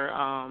we were,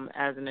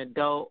 as an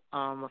adult,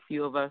 a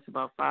few of us,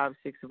 about 5,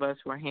 6 of us,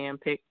 were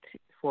handpicked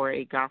for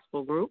a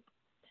gospel group.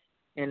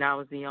 And I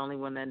was the only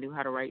one that knew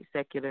how to write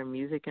secular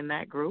music in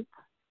that group.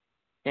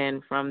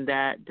 And from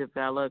that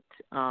developed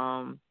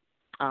a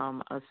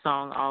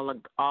song,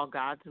 All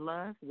God's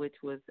Love, which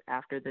was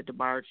after the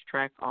DeBarge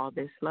track, All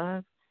This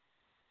Love.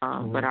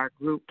 But our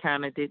group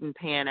kind of didn't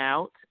pan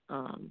out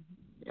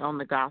on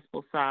the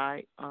gospel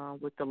side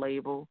with the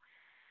label.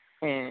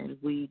 And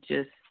we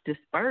just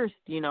dispersed,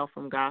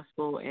 from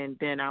gospel. And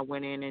then I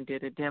went in and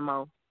did a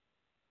demo.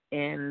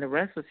 And the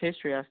rest was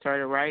history. I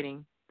started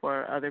writing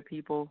for other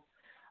people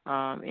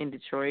in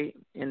Detroit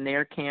in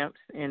their camps.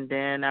 And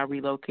then I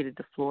relocated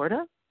to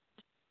Florida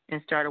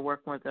and started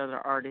working with other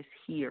artists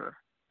here.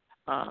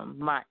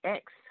 My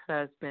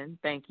ex-husband,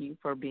 thank you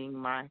for being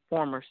my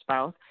former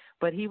spouse,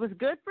 but he was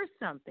good for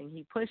something.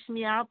 He pushed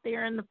me out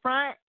there in the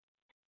front,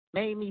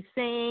 made me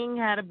sing,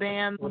 had a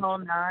band, the whole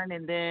nine,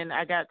 and then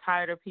I got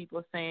tired of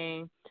people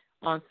saying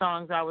on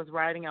songs I was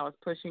writing, I was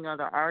pushing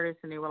other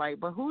artists, and they were like,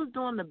 but who's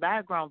doing the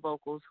background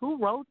vocals? Who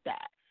wrote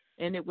that?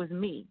 And it was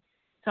me.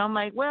 So I'm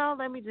like, well,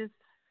 let me just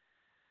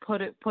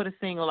put a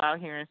single out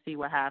here and see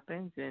what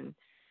happens. And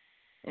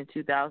in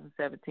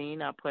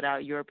 2017, I put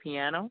out Your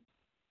Piano.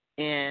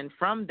 And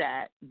from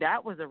that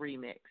was a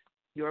remix.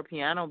 Your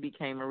Piano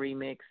became a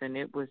remix, and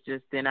it was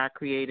just, then I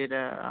created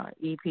a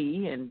EP,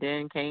 and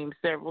then came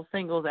several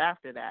singles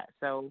after that.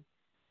 So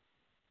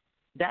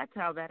that's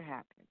how that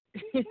happened.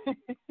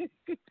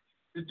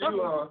 Did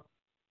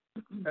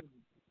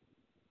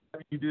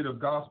you did a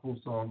gospel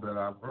song that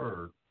I've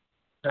heard.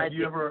 Have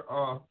you ever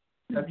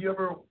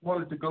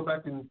wanted to go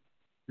back and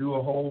do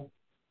a whole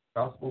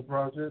gospel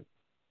project?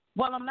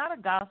 Well, I'm not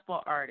a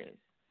gospel artist.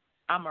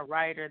 I'm a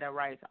writer that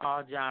writes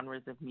all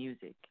genres of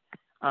music.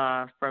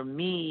 For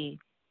me,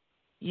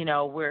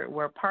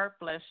 we're part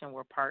flesh and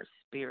we're part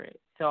spirit.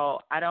 So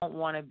I don't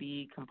want to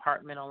be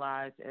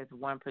compartmentalized as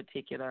one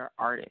particular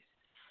artist.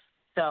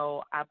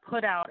 So I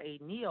put out a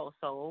neo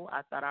soul.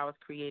 I thought I was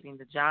creating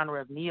the genre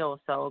of neo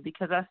soul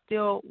because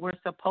we're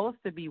supposed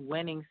to be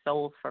winning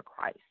souls for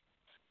Christ.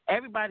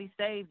 Everybody's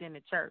saved in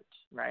the church,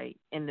 right?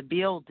 In the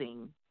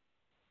building.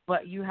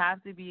 But you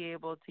have to be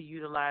able to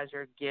utilize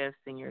your gifts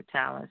and your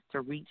talents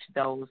to reach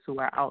those who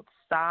are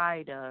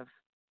outside of,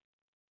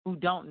 who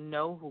don't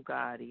know who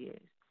God is.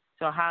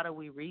 So how do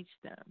we reach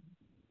them?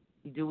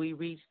 Do we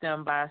reach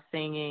them by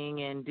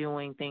singing and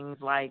doing things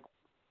like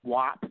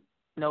WAP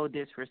no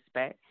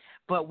disrespect,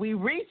 but we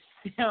reach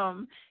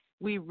them.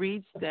 We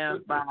reach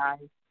them by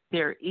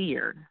their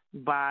ear,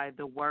 by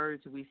the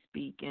words we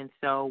speak. And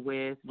so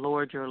with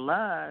Lord Your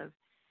Love,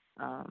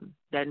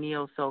 that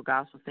neo soul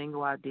gospel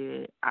single I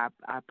did, I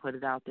put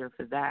it out there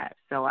for that.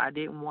 So I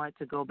didn't want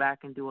to go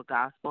back and do a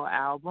gospel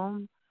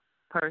album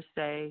per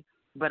se,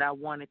 but I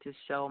wanted to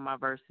show my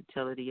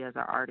versatility as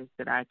an artist,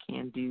 that I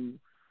can do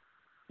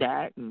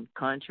that and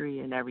country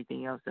and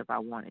everything else if I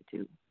wanted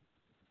to.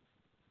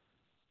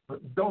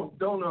 But don't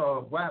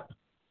WAP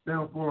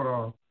down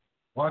for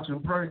Watch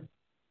and Pray.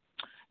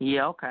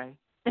 Yeah, okay.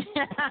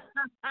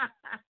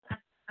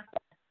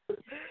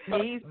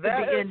 Needs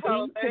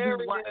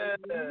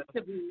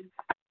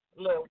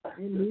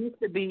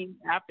to be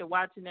after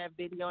watching that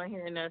video and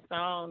hearing that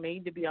song,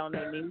 need to be on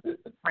their knees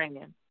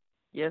praying.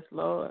 Yes,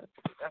 Lord.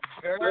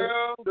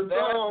 Girl,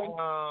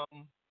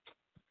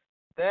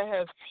 that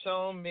has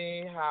shown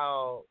me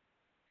how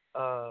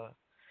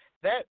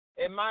that,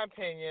 in my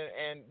opinion,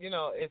 and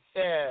it's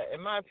sad.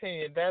 In my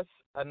opinion, that's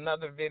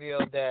another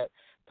video that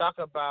talk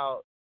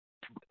about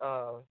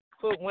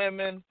put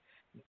women,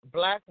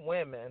 black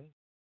women,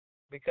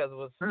 because it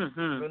was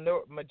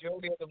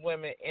majority of the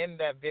women in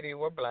that video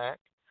were black.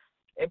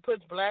 It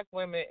puts black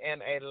women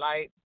in a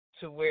light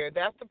to where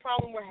that's the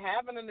problem we're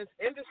having in this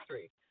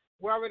industry.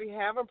 We already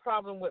have a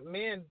problem with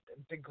men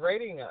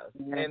degrading us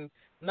and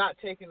not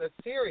taking us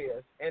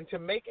serious. And to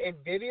make a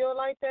video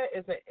like that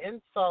is an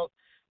insult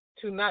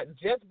to not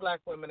just black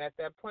women at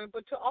that point,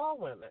 but to all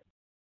women.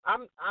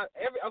 In my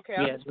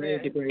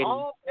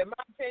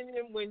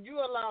opinion, when you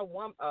allow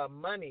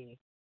money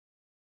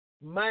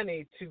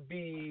to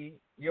be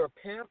your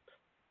pimp,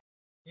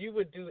 you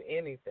would do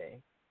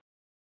anything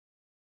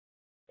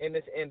in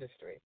this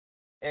industry.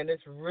 And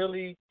it's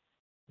really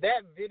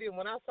that video.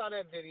 When I saw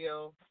that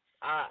video,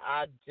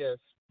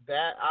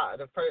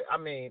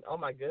 oh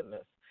my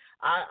goodness.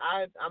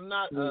 I'm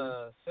not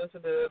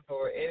sensitive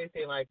or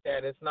anything like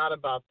that. It's not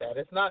about that.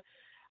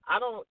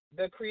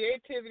 The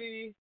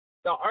creativity,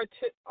 the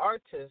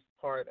artist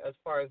part as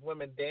far as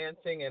women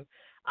dancing, and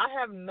I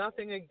have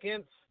nothing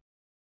against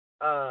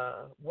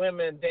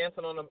women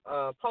dancing on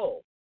a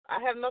pole. I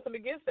have nothing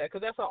against that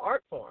because that's an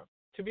art form.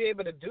 To be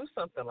able to do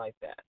something like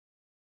that,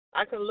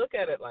 I can look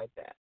at it like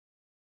that,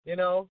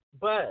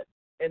 But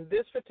in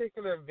this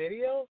particular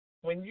video,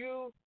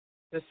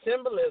 the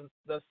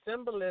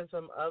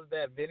symbolism of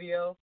that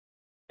video,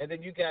 and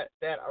then you got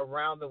that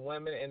around the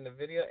women in the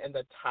video and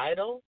the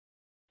title,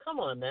 come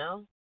on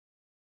now.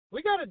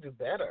 We got to do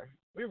better.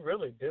 We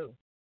really do.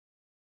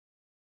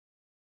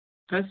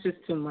 That's just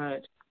too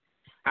much.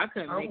 I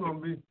couldn't make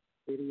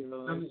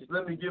video.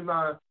 Let me give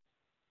my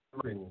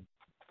opinion.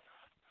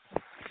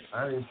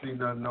 I didn't see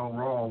nothing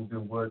wrong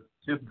in what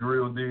Tip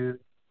Drill did,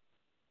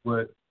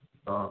 but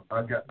I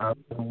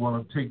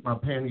want to take my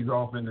panties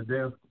off in the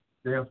dance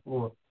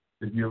floor.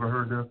 Have you ever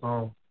heard that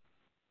song?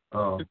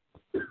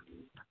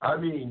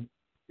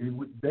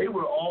 They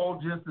were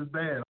all just as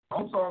bad.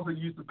 All songs that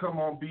used to come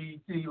on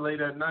BET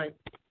late at night,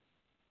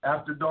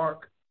 after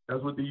dark.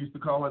 That's what they used to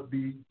call it,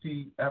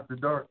 BET after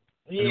dark.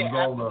 Yeah,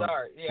 after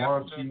dark. Yeah,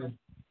 raunchy,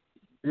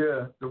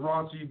 the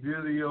raunchy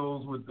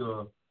videos with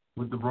the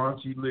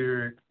raunchy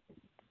lyrics.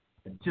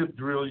 And Tip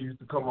Drill used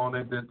to come on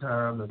at that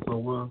time, and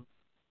so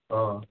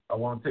I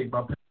want to take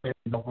my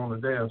panties off on the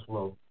dance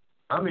floor.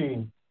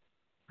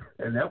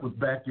 And that was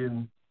back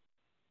in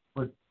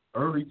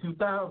early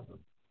 2000s.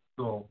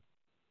 So,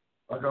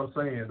 like I was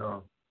saying,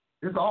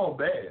 it's all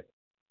bad,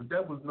 but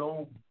that was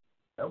no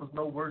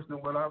worse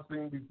than what I've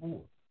seen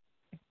before.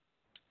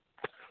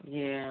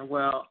 Yeah,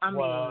 well,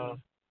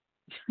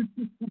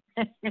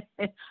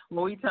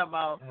 when we talk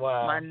about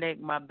my neck,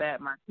 my back,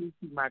 my teeth,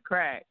 my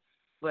crack,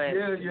 but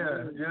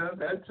yeah,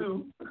 that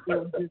too. It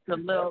was just a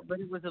little, but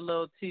it was a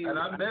little too. And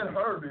I met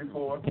her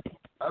before.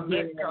 I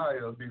met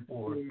Kaya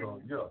before, so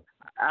yeah.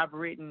 I've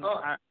written,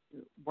 I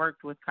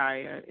worked with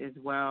Kaya as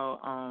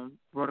well.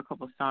 Wrote a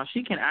couple of songs.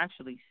 She can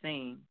actually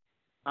sing,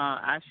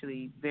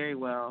 actually very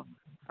well.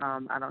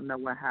 I don't know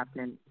what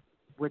happened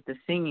with the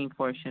singing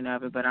portion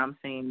of it, but I'm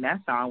saying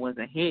that song was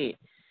a hit.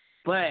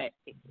 But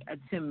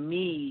to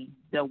me,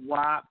 the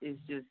WAP is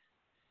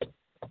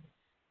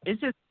it's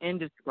just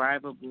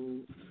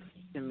indescribable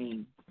to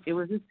me. It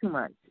was just too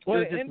much.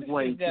 Well, it was just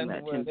way too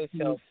much. Where they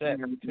sell sex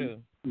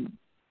too.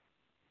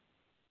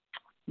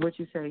 What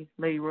you say,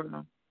 Lady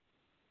Royale?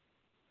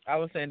 I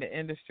was saying the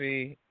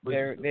industry,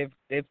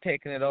 they've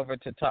taken it over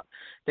to top.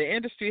 The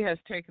industry has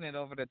taken it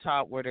over the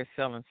top where they're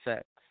selling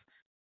sex,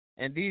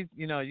 and these,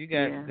 you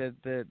got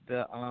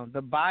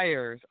the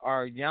buyers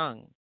are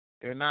young.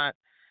 They're not.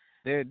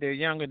 They're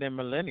younger than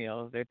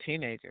millennials. They're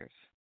teenagers.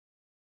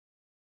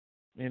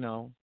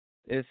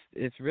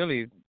 It's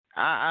really.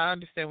 I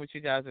understand what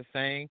you guys are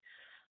saying.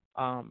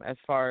 As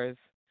far as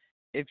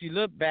if you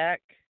look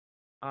back,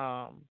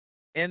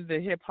 in the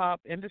hip hop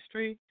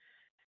industry,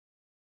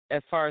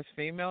 as far as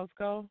females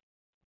go,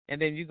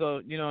 and then you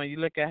go, you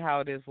look at how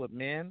it is with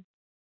men,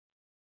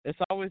 it's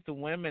always the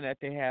women that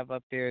they have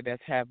up there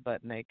that's half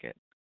butt naked.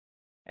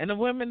 And the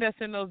women that's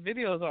in those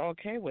videos are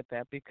okay with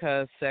that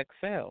because sex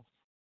sells.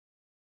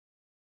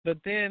 But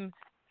then,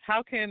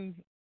 how can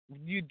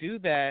you do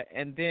that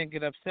and then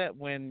get upset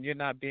when you're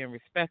not being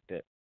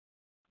respected?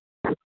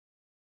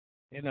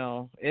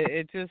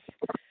 It just,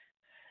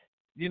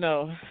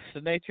 it's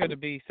the nature of the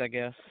beast, I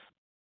guess.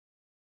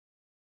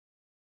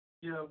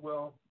 Yeah,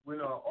 well, when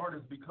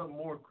artists become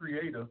more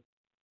creative,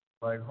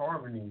 like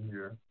Harmony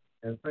here,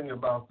 and sing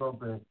about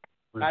something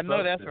with I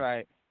know that's substance,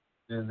 right.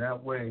 then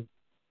that way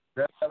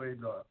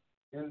the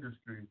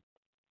industry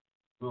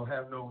will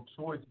have no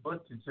choice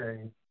but to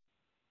change.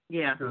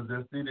 Yeah. Because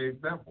they'll see the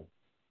example.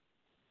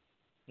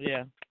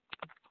 Yeah.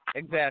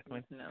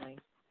 Exactly. Definitely.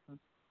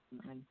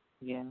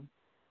 Yeah.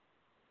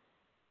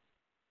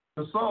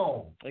 The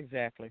song.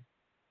 Exactly.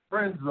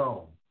 Friend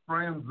Zone.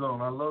 Friend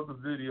Zone. I love the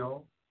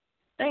video.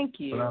 Thank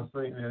you. But I've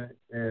seen it,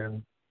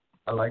 and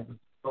I like the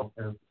song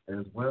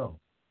as well.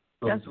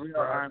 So that's real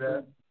R&B.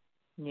 that.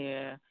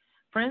 Yeah.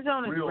 Friend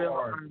Zone is real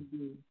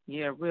R&B.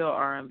 Yeah, real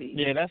R&B.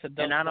 Yeah, that's a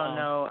dope And I don't song.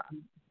 know.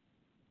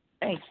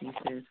 Thank you,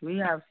 sis. We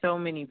have so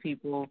many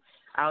people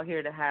out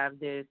here to have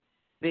this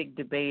big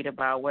debate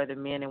about whether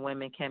men and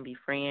women can be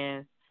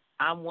friends.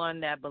 I'm one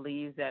that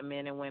believes that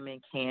men and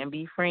women can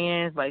be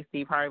friends. Like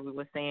Steve Harvey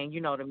was saying,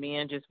 the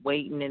men just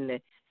waiting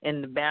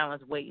in the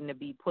balance, waiting to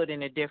be put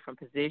in a different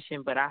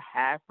position. But I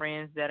have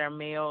friends that are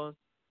males.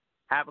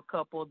 I have a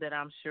couple that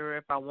I'm sure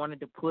if I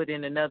wanted to put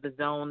in another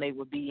zone, they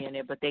would be in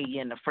it, but they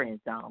in the friend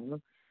zone.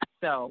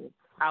 So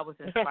I was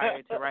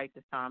inspired to write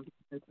the song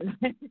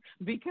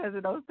because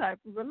of those type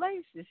of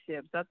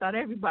relationships. I thought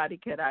everybody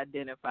could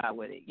identify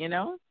with it,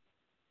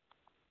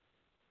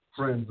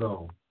 Friend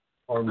Zone.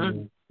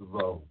 Harmony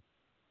Devoe.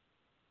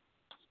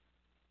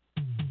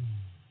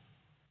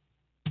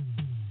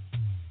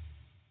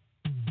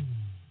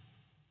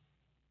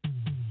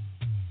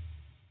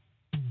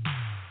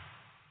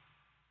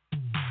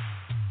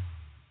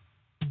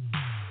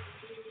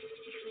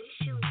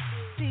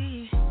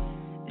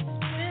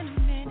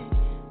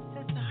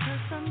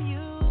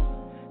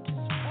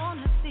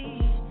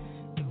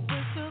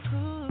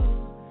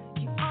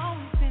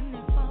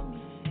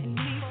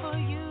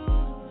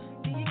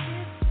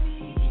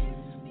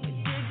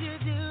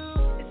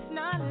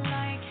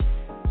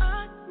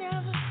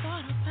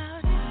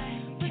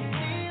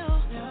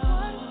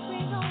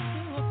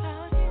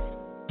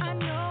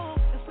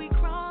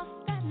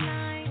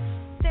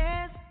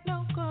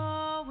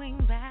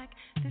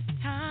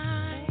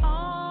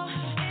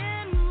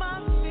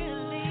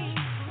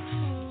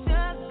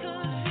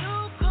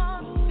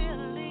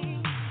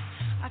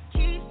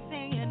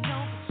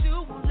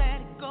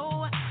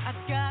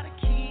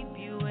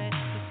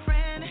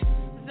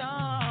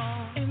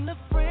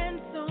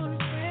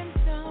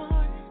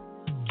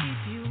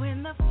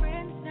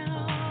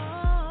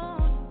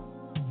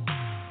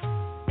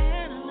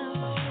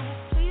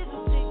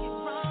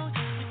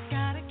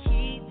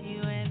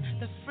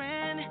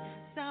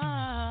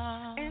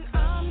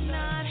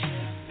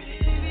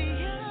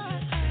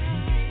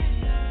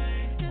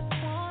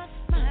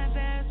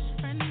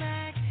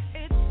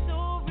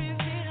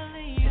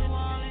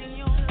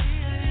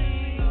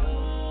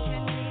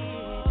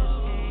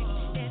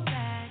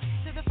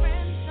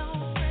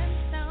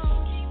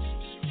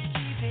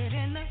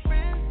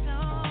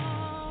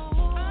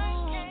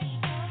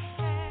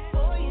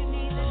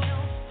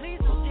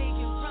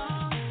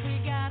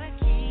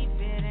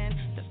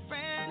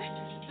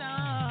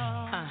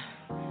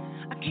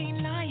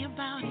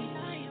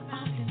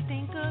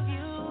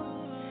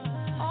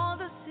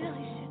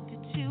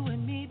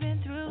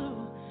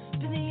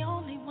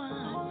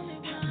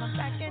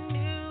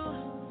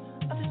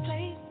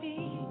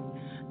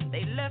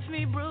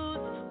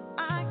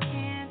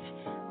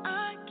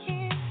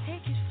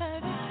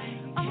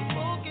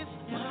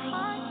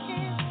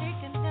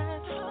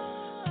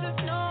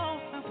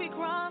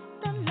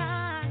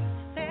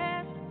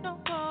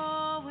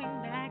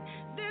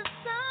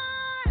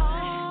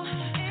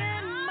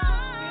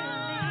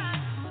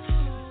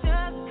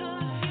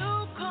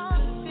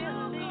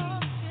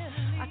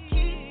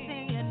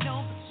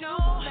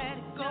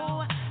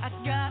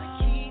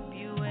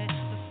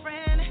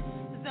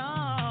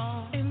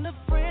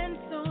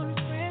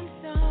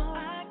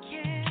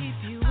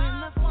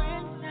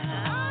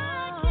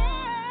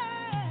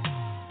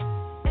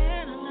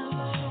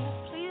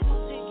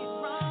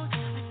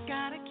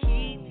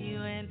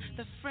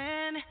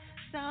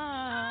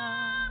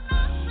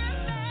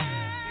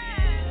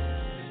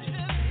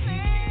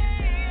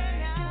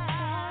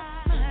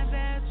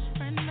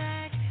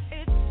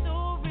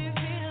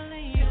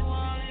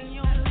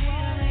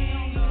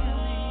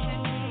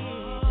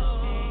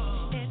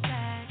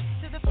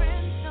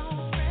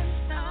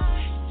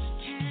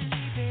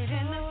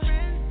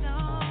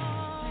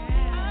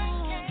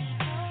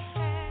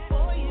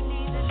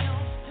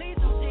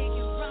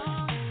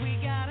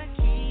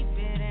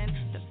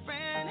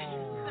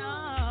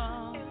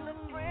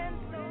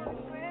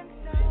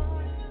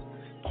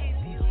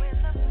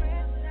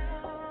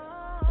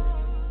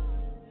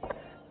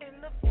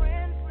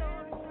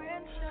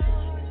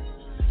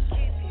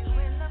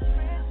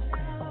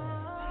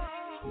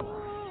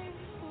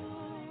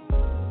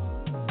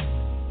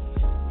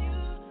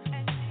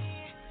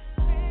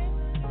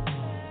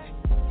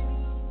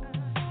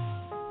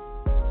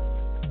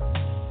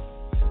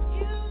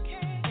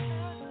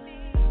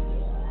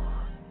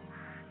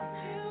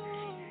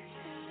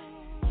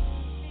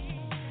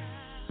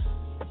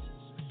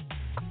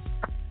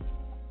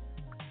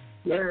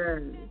 Yeah,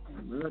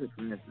 love it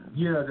from this.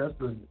 Yeah, that's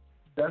the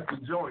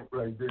joint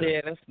right there.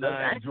 Yeah, that's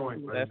nice. The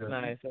joint right That's there.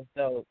 nice. That's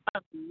dope. I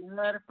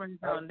love the friend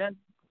zone. That's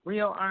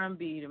real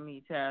R&B to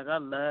me, Taz. I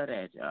love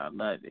that, y'all.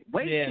 Love it.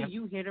 Wait till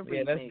you hear the remix.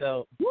 Yeah, that's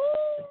dope. Woo!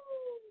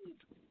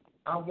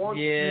 I want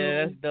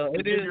that's dope. to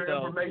It give is your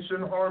dope.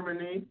 information,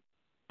 Harmony.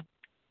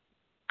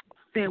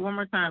 Say it one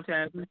more time,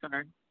 Taz. I'm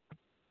sorry.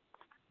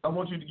 I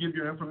want you to give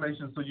your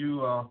information so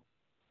you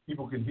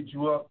people can hit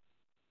you up,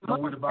 know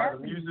where to buy the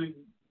music,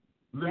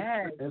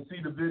 listen and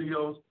see the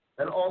videos.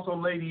 And also,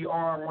 Lady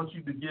R, I want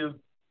you to give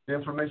the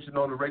information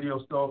on the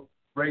radio show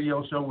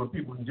where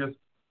people can just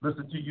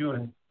listen to you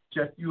and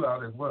check you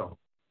out as well.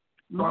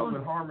 Start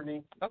with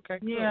Harmony. Okay.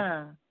 Cool.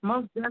 Yeah,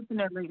 most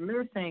definitely.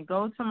 Listen,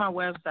 go to my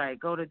website.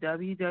 Go to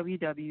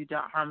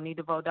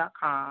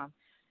www.harmonydevoe.com.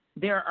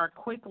 There are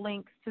quick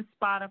links to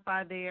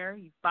Spotify there.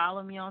 You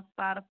follow me on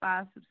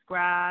Spotify,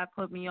 subscribe,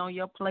 put me on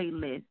your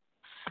playlist.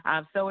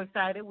 I'm so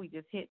excited. We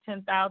just hit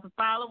 10,000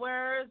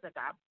 followers. I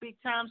got big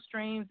time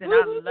streams, and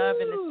I love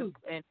it.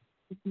 And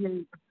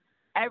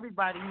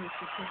everybody who's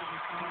supporting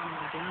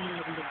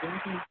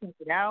check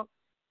it out.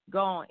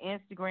 Go on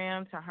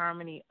Instagram to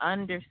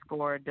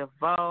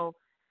Harmony_Devoe.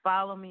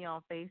 Follow me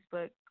on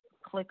Facebook.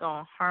 Click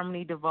on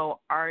Harmony Devoe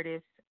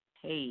Artist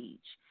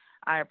page.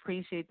 I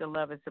appreciate the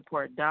love and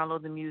support.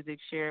 Download the music,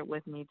 share it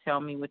with me,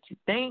 tell me what you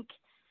think.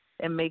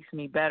 It makes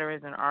me better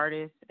as an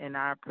artist, and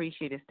I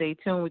appreciate it. Stay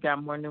tuned. We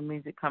got more new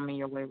music coming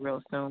your way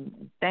real soon.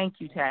 And thank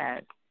you,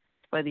 Taz,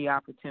 for the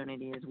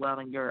opportunity as well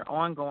and your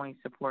ongoing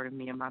support of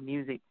me and my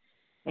music.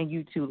 And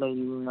you too,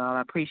 Lady Royale.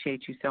 I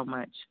appreciate you so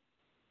much.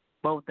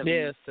 Both of you.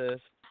 Yes, sis.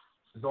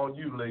 It's on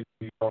you, Lady.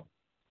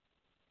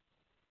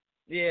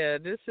 Yeah,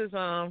 this is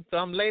so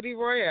I'm Lady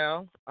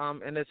Royale,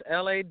 and it's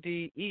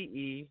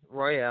LADEE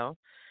Royale,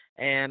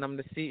 and I'm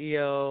the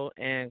CEO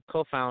and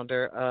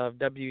co-founder of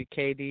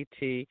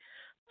WKDT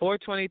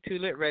 422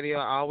 Lit Radio.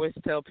 I always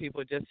tell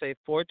people just say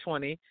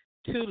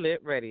 422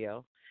 Lit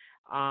Radio.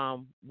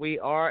 We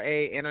are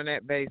a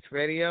internet-based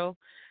radio.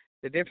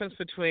 The difference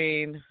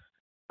between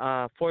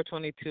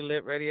 422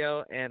 Lit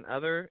Radio and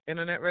other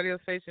internet radio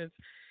stations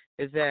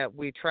is that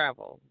we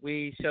travel.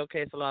 We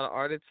showcase a lot of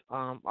artists,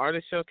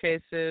 artist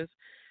showcases.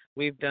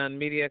 We've done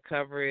media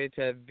coverage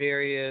at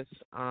various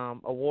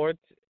awards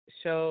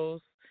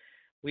shows.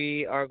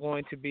 We are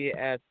going to be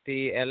at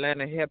the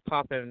Atlanta Hip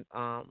Hop and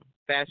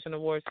Fashion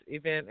Awards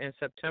event in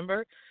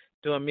September,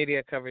 doing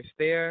media coverage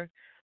there.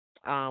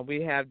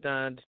 We have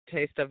done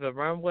Taste of the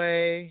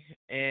Runway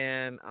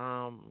and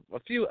a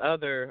few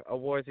other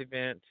awards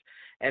events.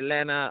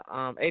 Atlanta,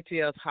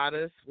 ATL's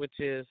Hottest, which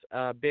is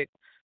a big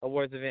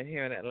awards event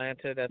here in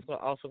Atlanta. That's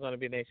also going to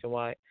be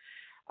nationwide.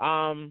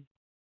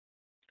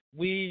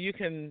 You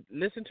can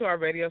listen to our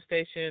radio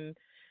station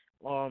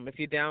if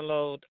you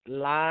download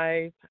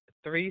Live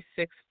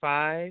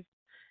 365,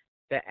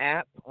 the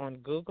app on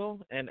Google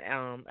and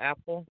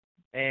Apple,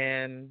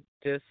 and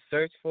just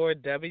search for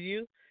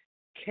WKDT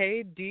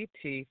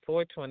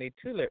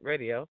 422 Lit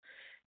Radio.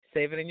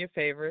 Save it in your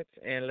favorites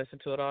and listen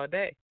to it all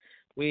day.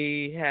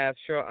 We have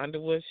Cheryl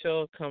Underwood's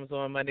show, comes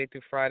on Monday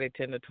through Friday,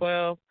 10 to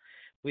 12.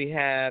 We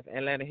have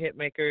Atlanta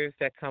Hitmakers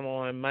that come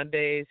on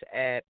Mondays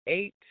at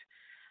 8.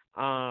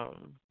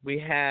 We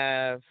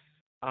have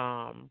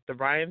The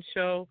Ryan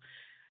Show.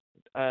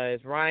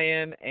 Is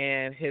Ryan,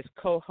 and his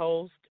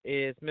co-host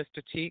is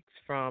Mr. Cheeks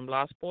from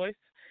Lost Boys.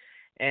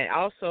 And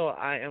also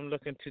I am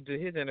looking to do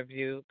his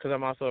interview because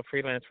I'm also a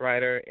freelance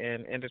writer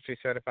in Industry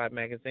Certified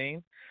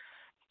Magazine.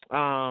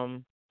 Our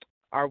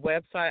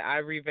website,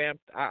 I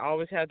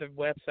always have the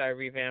website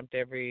revamped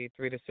every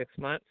 3 to 6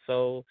 months,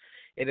 so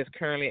it is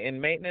currently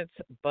in maintenance,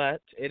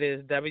 but it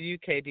is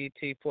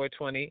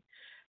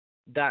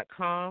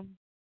WKDT420.com.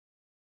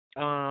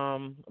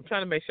 I'm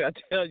trying to make sure I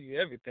tell you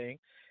everything.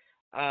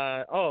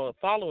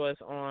 Follow us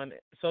on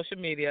social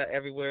media.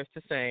 Everywhere it's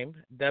the same,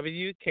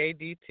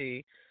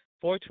 WKDT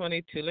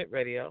 422 Lit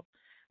Radio.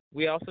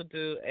 We also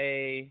do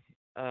a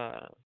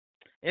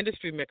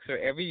industry mixer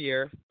every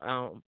year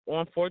on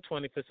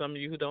 420. For some of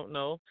you who don't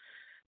know,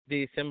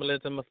 the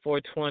symbolism of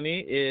 420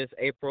 is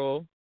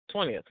April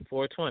 20th.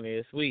 420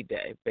 is Weed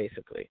Day,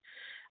 basically.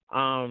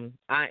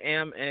 I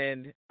am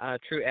a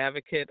true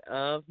advocate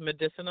of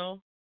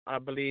medicinal. I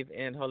believe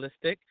in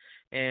holistic,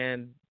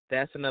 and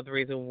that's another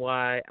reason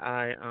why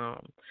I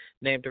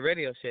named the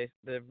radio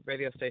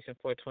station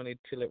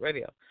 422 Lit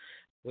Radio.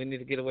 We need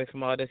to get away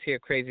from all this here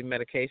crazy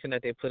medication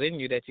that they put in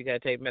you that you got to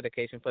take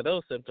medication for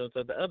those symptoms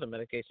or the other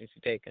medications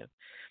you're taking.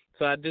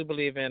 So I do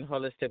believe in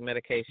holistic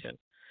medication.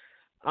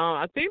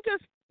 I think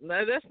that's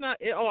not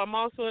it. Oh, I'm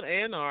also an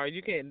A&R.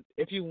 You can,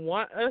 if you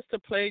want us to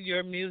play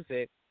your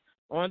music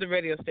on the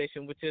radio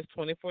station, which is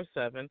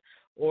 24/7,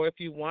 or if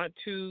you want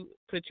to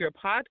put your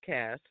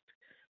podcast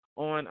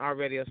on our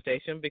radio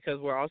station, because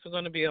we're also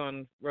going to be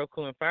on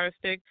Roku and Fire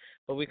Stick,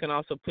 but we can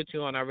also put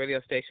you on our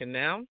radio station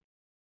now.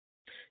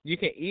 You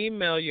can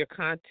email your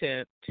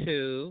content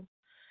to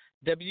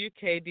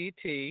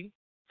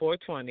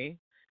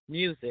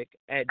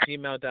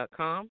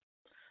WKDT420music@gmail.com,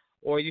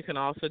 or you can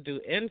also do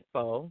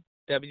info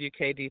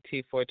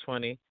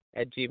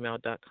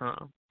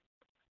WKDT420@gmail.com.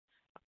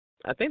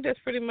 I think that's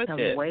pretty much Some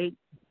it. weight.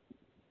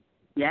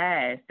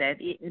 Yes, that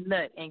it.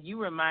 Look, and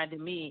you reminded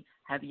me.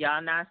 Have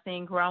y'all not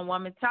seen Grown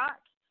Woman Talk?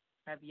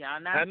 Have y'all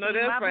not I know seen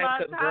that's my right, blog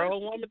because talk?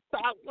 Grown Woman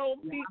Talk will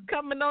be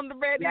coming on the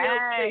radio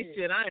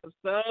station. I am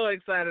so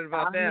excited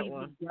about y'all that need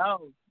one. To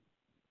go.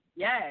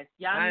 Yes,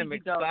 y'all I need am to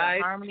go to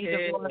excited. Harmony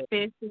Devoe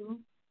Official.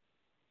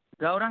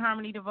 Go to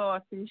Harmony Devoe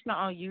Official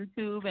on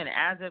YouTube, and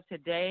as of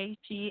today,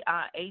 she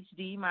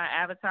HD, my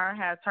avatar,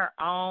 has her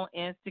own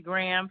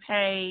Instagram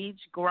page,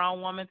 Grown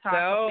Woman Talk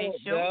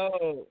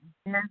Official.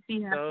 And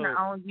she has her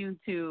own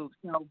YouTube.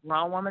 So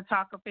Grown Woman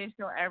Talk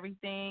Official,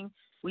 everything.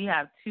 We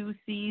have 2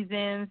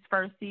 seasons.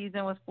 First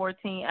season was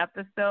 14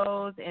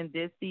 episodes, and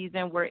this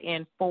season we're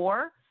in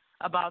 4,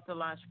 about to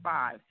launch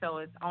 5. So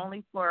it's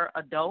only for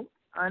adults,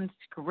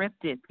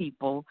 unscripted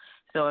people.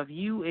 So if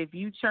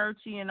you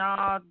churchy and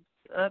all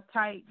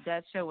uptight,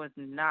 that show is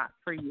not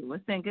for you.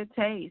 It's in good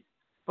taste.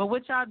 But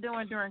what y'all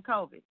doing during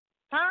COVID?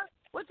 Huh?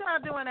 What y'all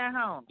doing at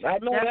home? I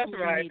know that's what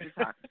right. We need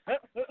to talk about.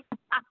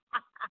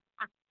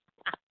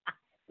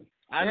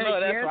 I know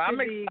that's right. I'm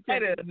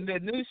excited. The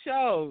new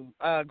show,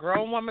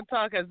 Grown Woman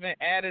Talk, has been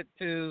added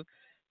to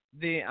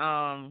the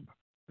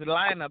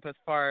lineup as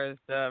far as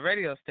the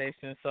radio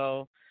station.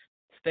 So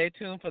stay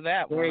tuned for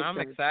that one.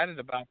 I'm excited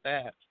about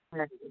that.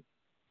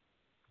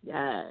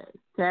 Yes.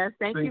 Tess,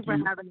 thank you for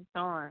having us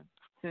on.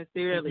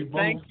 Sincerely.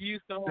 Thank you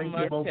so Thank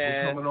much, you both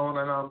Tess. for coming on,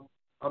 and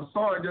I'm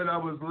sorry that I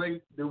was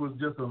late. There was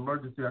just an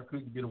emergency I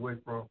couldn't get away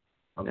from.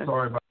 I'm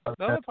sorry about that.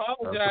 Don't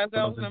apologize.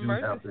 That was an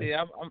emergency.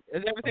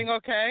 Is everything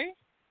okay?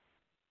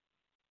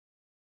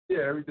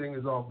 Yeah, everything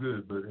is all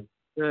good, but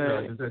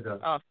I just had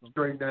to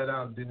straighten that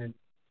out, and then it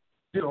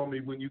hit on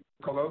me when you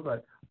called. I was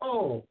like,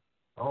 oh,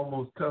 I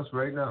almost cussed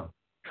right now.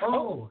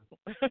 Oh,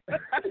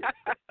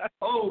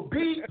 oh,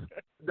 beep.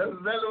 That's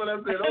exactly what I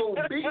said. Oh,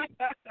 beep.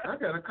 I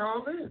got to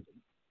call in.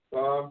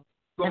 So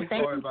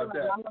sorry about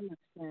that.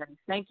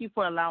 Thank you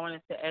for allowing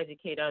us to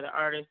educate other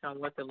artists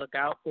on what to look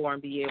out for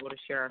and be able to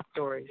share our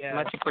stories. Yes.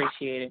 Much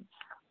appreciated.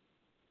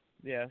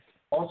 Yes.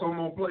 Also, I'm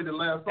going to play the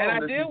last song.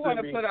 And I did want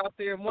to put out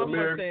there one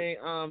more thing,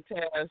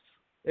 Taz,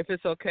 if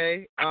it's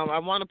okay. I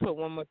want to put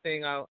one more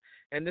thing out,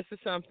 and this is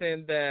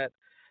something that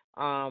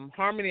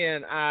Harmony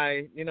and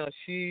I,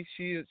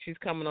 she's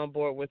coming on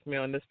board with me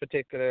on this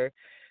particular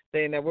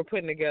thing that we're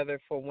putting together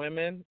for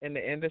women in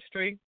the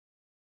industry,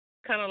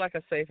 kind of like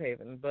a safe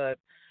haven, but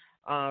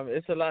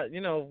it's a lot,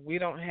 we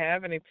don't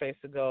have any place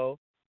to go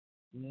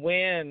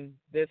when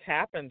this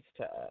happens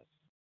to us.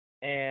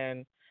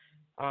 And,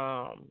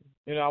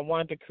 I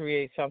wanted to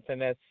create something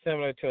that's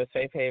similar to a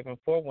safe haven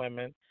for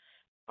women,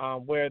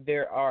 where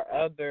there are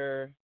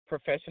other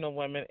professional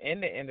women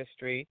in the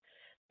industry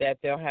that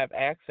they'll have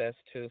access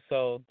to.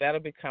 So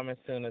that'll be coming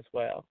soon as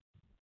well.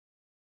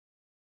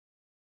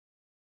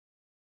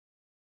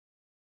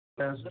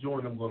 Last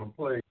joint I'm going to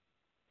play,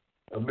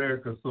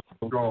 America So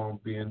Strong,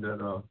 being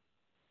that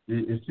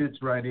it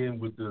fits right in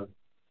with the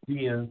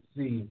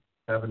DNC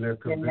having their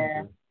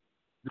convention.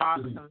 Yeah.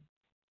 Awesome.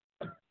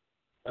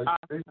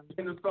 They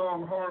sing the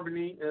song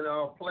Harmony, and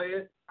I'll play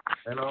it,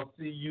 and I'll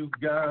see you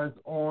guys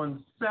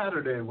on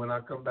Saturday when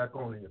I come back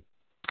on here.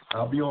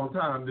 I'll be on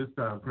time this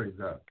time, praise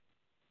God.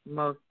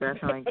 Most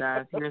definitely,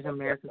 guys. Here's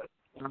America.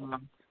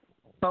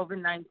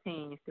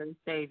 COVID-19, stay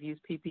safe, use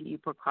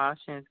PPE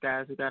precautions,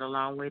 guys. We got a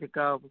long way to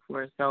go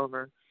before it's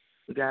over.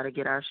 We got to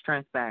get our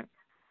strength back.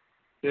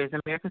 Here's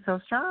America So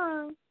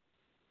Strong.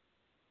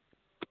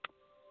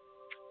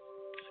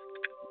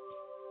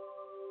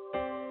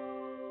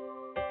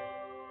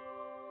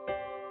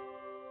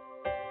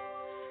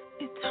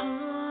 It's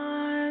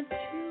hard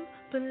to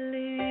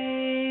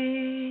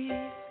believe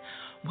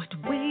what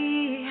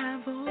we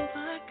have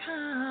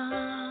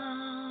overcome,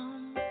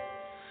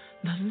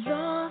 the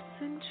loss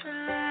and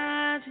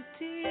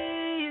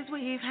tragedies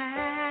we've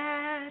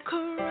had.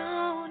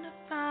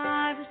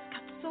 Coronavirus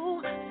got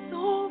so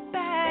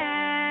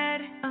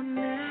bad.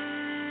 America,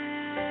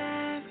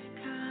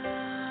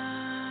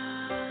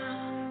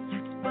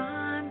 let's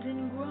bond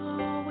and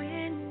grow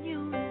in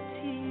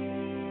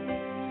unity.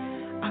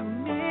 Our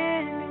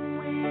men and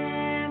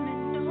women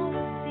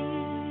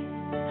overseas,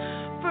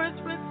 first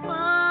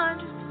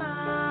responders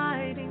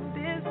fighting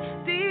this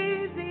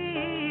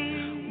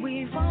disease.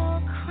 We've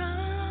all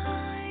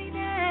cried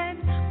and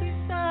we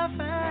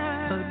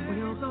suffered, but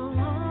we'll go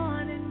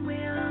on and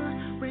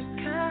we'll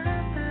recover.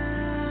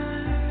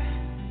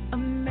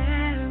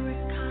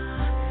 America,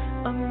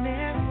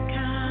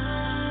 America,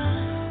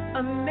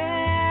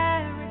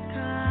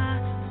 America,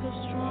 so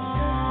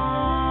strong.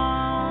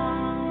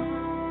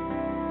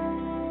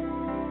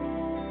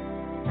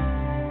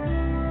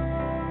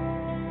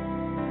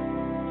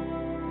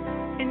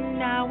 And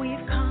now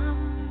we've come